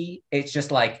nicety, it's just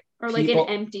like or like people,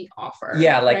 an empty offer,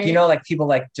 like right? You know, like people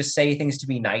like just say things to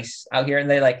be nice out here and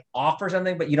they like offer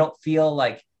something, but you don't feel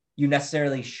like you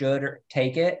necessarily should or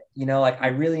take it, you know. Like I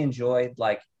really enjoyed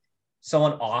like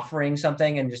someone offering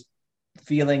something and just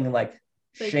feeling like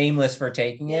shameless for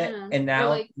taking it. And now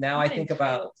like, now I think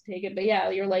about take it, but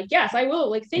you're like, yes, I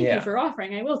will, like thank you for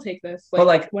offering, I will take this, like, but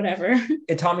like whatever.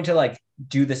 It taught me to like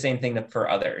do the same thing for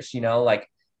others, you know, like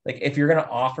if you're gonna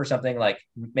offer something, like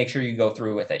make sure you go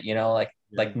through with it, you know,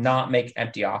 like not make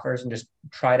empty offers and just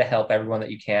try to help everyone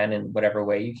that you can in whatever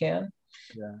way you can.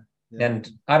 And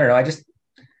I don't know,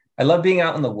 I love being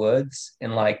out in the woods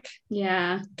and like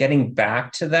getting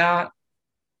back to that.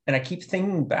 And I keep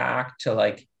thinking back to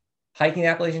like hiking the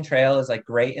Appalachian Trail is like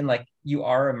great, and like you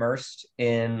are immersed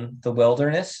in the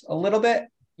wilderness a little bit,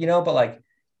 but like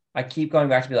I keep going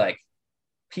back to be like,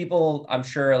 people I'm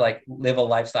sure like live a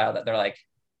lifestyle that they're like,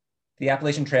 the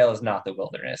Appalachian Trail is not the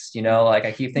wilderness, like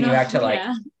I keep thinking back to like,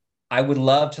 I would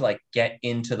love to like get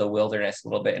into the wilderness a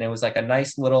little bit. And it was like a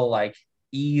nice little like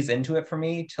ease into it for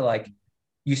me to like,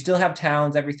 you still have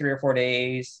towns every 3 or 4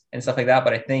 days and stuff like that.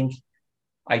 But I think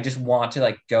I just want to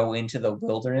like go into the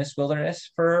wilderness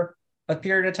for a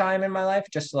period of time in my life,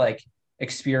 just to like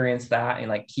experience that and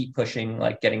like keep pushing,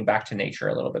 like getting back to nature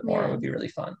a little bit more. It would be really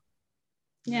fun.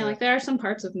 Yeah, like there are some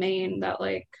parts of Maine that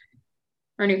like,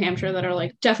 or New Hampshire that are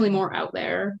like definitely more out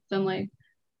there than like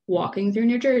walking through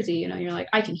New Jersey. You're like,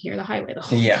 I can hear the highway the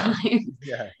whole time.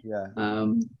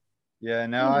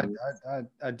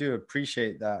 I do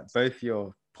appreciate that. Both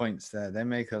your points there, they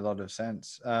make a lot of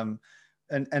sense.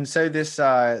 And so this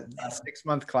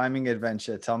 6-month climbing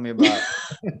adventure, tell me about.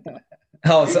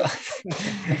 So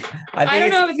I don't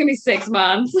know if it's gonna be 6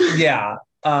 months. Yeah,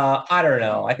 I don't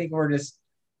know. I think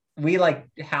we like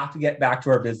have to get back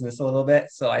to our business a little bit.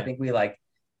 So I think we like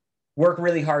work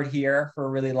really hard here for a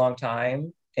really long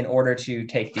time in order to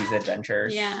take these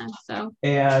adventures. Yeah.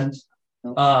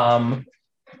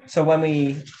 So when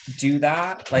we do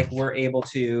that, like we're able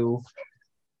to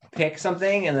pick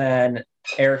something, and then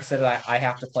Eric said I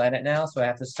have to plan it now, so I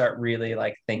have to start really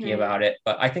like thinking about it.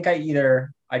 But I think I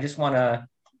just want to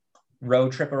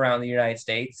road trip around the United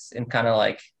States and kind of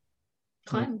like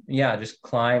climb. Yeah, just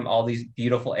climb all these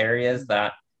beautiful areas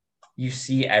that you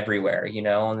see everywhere,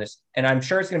 and I'm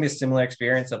sure it's going to be a similar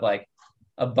experience of like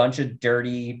a bunch of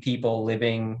dirty people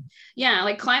living. Yeah,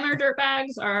 like climber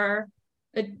dirtbags are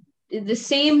the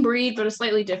same breed, but a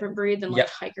slightly different breed than like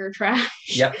hiker trash.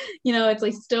 Yep. It's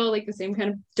like still like the same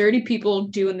kind of dirty people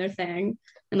doing their thing.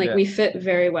 And like we fit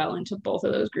very well into both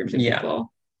of those groups of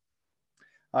people.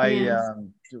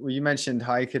 You mentioned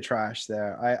hiker trash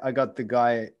there. I got the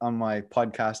guy on my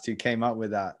podcast who came up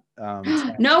with that.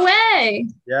 No way.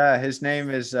 Yeah, his name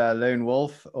is Lone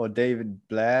Wolf, or David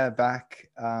Blair, back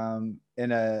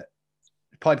in a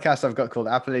podcast I've got called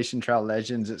Appalachian Trail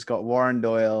Legends. It's got Warren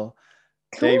Doyle,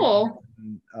 cool,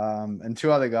 David, and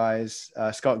 2 other guys,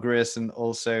 Scott Grierson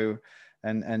also,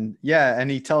 and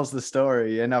he tells the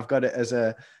story, and I've got it as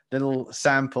a little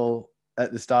sample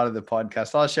at the start of the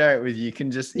podcast. I'll share it with you. You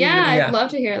can just I'd love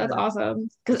to hear. That's awesome,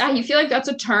 because I feel like that's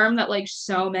a term that like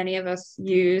so many of us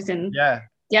use, and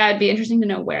it'd be interesting to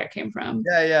know where it came from.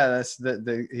 That's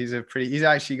he's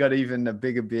actually got even a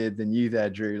bigger beard than you there,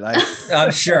 Drew. Like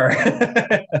I'm sure.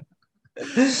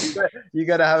 You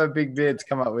got to have a big beard to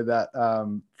come up with that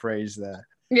phrase there.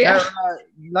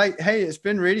 Hey, it's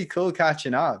been really cool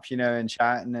catching up, and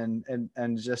chatting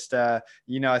and just I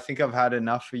think I've had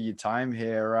enough of your time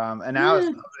here. And now it's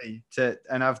lovely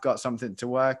and I've got something to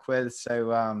work with,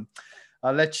 so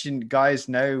I'll let you guys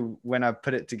know when I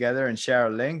put it together and share a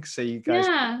link, so you guys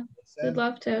we'd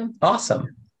love to.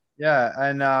 Awesome.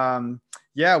 And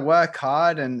work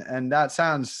hard, and that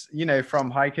sounds,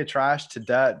 from hiker trash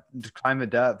to climb a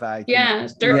dirt bag.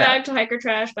 Dirt bag to hiker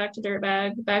trash, back to dirt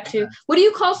bag, back to what do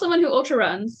you call someone who ultra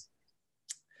runs?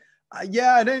 I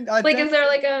don't is there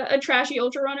like a trashy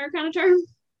ultra runner kind of term?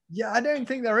 I don't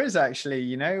think there is,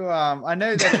 actually. I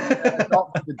know that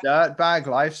adopt the dirt bag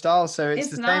lifestyle, so it's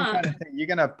the same kind of thing. You're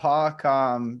gonna park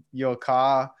your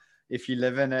car, if you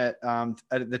live in it,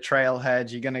 at the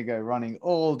trailhead. You're going to go running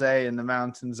all day in the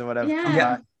mountains or whatever.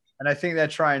 And I think they're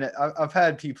trying to, I've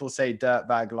heard people say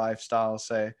dirtbag lifestyle.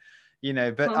 So,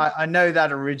 but I know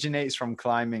that originates from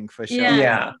climbing for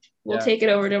sure. We'll take it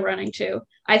over to running too.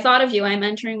 I thought of you. I'm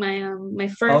entering my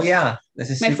first,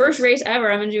 my first race ever.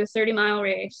 I'm going to do a 30-mile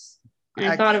race. And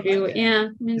I thought of you.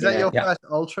 Is that your first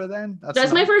ultra then?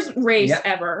 That's my first race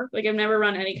ever. Like I've never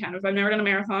run any kind of, I've never done a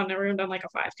marathon, never even done like a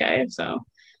 5K. So.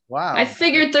 Wow. I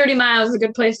figured 30 miles is a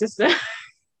good place to start.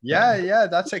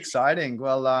 That's exciting.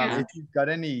 Well, if you've got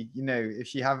any,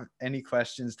 if you have any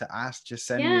questions to ask, just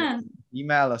send me an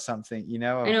email or something,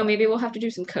 I know maybe we'll have to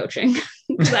do some coaching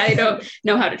because I don't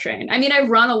know how to train. I mean, I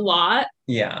run a lot.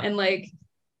 And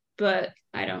but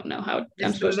I don't know how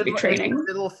I'm supposed to be training.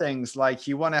 Little things like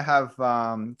you want to have,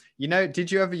 did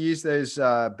you ever use those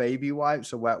baby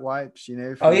wipes or wet wipes,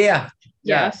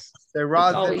 Yes. So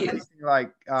rather than using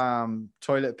like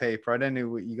toilet paper, I don't know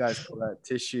what you guys call that,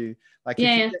 tissue. Like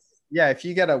if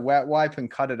you get a wet wipe and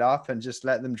cut it up and just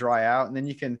let them dry out, and then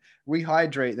you can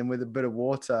rehydrate them with a bit of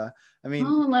water. I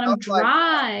mean, let them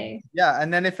dry.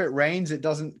 And then if it rains, it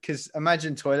doesn't, because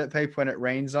imagine toilet paper when it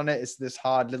rains on it, it's this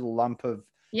hard little lump of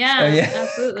Yeah, so, yeah.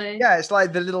 Absolutely. Yeah, it's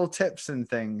like the little tips and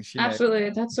things.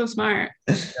 Absolutely, that's so smart.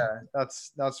 Yeah,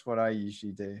 that's what I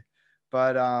usually do.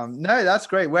 But no, that's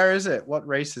great. Where is it? What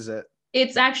race is it?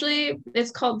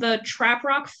 It's called the Trap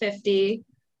Rock 50,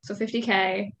 so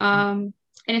 50K. And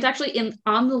it's actually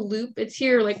on the loop. It's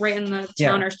here, like right in the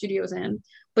town our studio's in.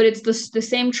 But it's the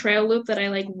same trail loop that I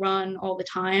like run all the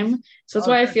time. So that's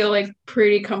why I feel like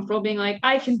pretty comfortable being like,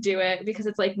 I can do it, because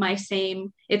it's like my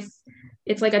same, it's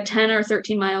like a 10 or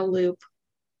 13 mile loop.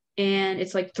 And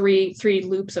it's like three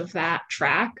loops of that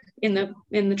track in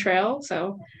the trail.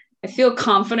 So I feel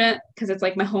confident because it's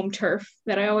like my home turf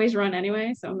that I always run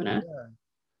anyway. So I'm gonna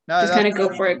just kind of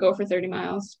go for 30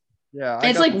 miles. Yeah.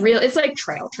 It's like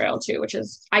trail too, which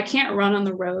is, I can't run on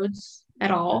the roads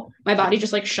at all. My body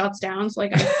just like shuts down. So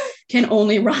like I can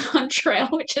only run on trail,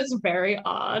 which is very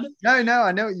odd. No,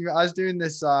 I know I was doing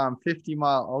this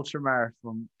 50-mile ultra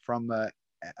marathon from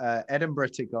Edinburgh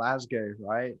to Glasgow,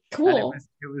 right? Cool. And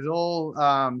it was all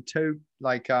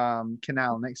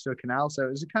canal, next to a canal. So it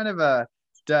was a kind of a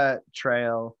dirt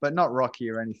trail, but not rocky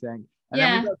or anything. And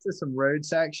then we got to some road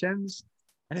sections,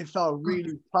 and it felt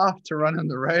really tough to run on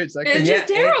the roads. It's just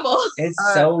terrible. It's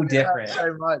so different.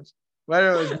 So much.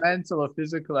 Whether it was mental or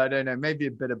physical, I don't know. Maybe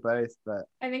a bit of both, but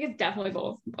I think it's definitely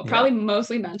both. Probably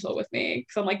mostly mental with me,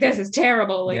 because I'm like, this is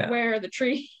terrible. Like, where are the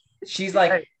trees? She's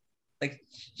like,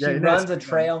 she runs a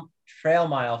trail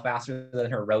mile faster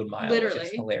than her road mile. Literally, which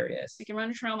is hilarious. You can run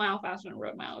a trail mile faster than a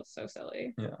road mile. It's so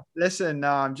silly. Yeah. Listen,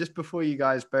 just before you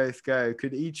guys both go,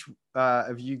 could each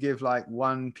of you give like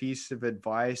one piece of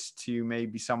advice to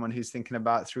maybe someone who's thinking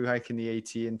about through hiking the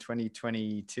AT in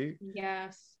 2022?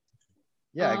 Yes.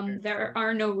 Yeah. There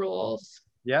are no rules.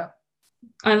 Yeah.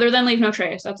 Other than leave no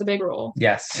trace. That's a big rule.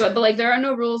 Yes. But like, there are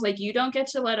no rules. Like, you don't get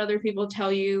to let other people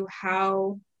tell you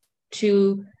how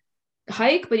to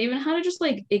hike, but even how to just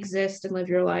like exist and live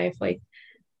your life. Like,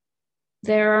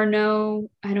 there are no,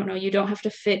 I don't know, you don't have to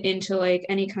fit into like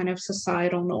any kind of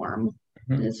societal norm.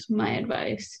 Is my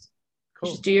advice.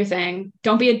 Cool. Just do your thing.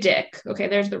 Don't be a dick. Okay,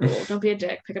 there's the rule. Don't be a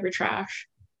dick. Pick up your trash.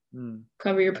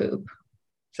 Cover your poop.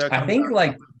 So I think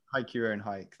like hike your own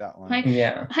hike, that one.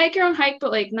 Hike your own hike,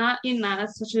 but like not in that.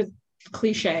 That's such a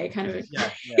cliche kind of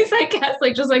I guess,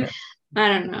 like just like, I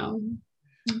don't know.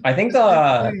 I think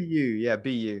be you.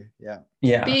 Be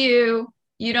you.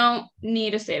 You don't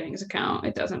need a savings account.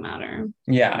 It doesn't matter.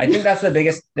 Yeah, I think that's the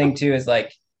biggest thing too, is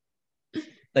like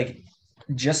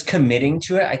just committing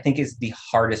to it. I think is the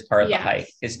hardest part of the hike,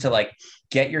 is to like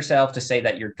get yourself to say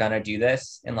that you're gonna do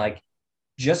this, and like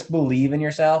just believe in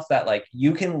yourself that like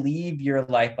you can leave your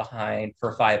life behind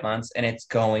for 5 months and it's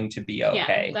going to be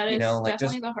okay. Yeah, that is like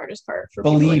definitely just the hardest part for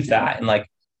believe that, and like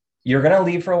you're gonna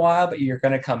leave for a while, but you're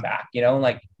gonna come back,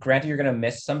 like granted you're gonna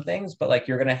miss some things, but like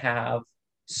you're gonna have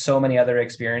so many other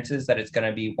experiences that it's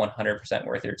gonna be 100%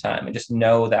 worth your time. And just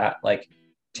know that like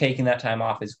taking that time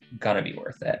off is gonna be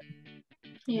worth it.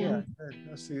 Yeah.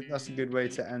 That's a good way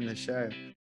to end the show.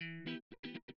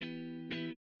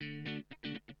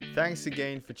 Thanks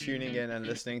again for tuning in and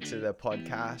listening to the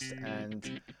podcast,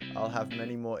 and I'll have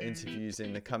many more interviews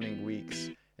in the coming weeks.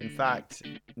 In fact,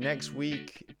 next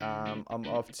week I'm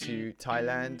off to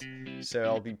Thailand, so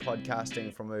I'll be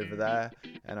podcasting from over there,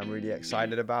 and I'm really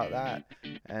excited about that.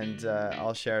 And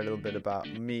I'll share a little bit about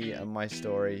me and my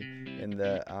story in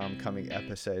the coming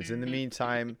episodes. In the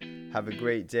meantime, have a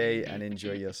great day and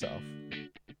enjoy yourself.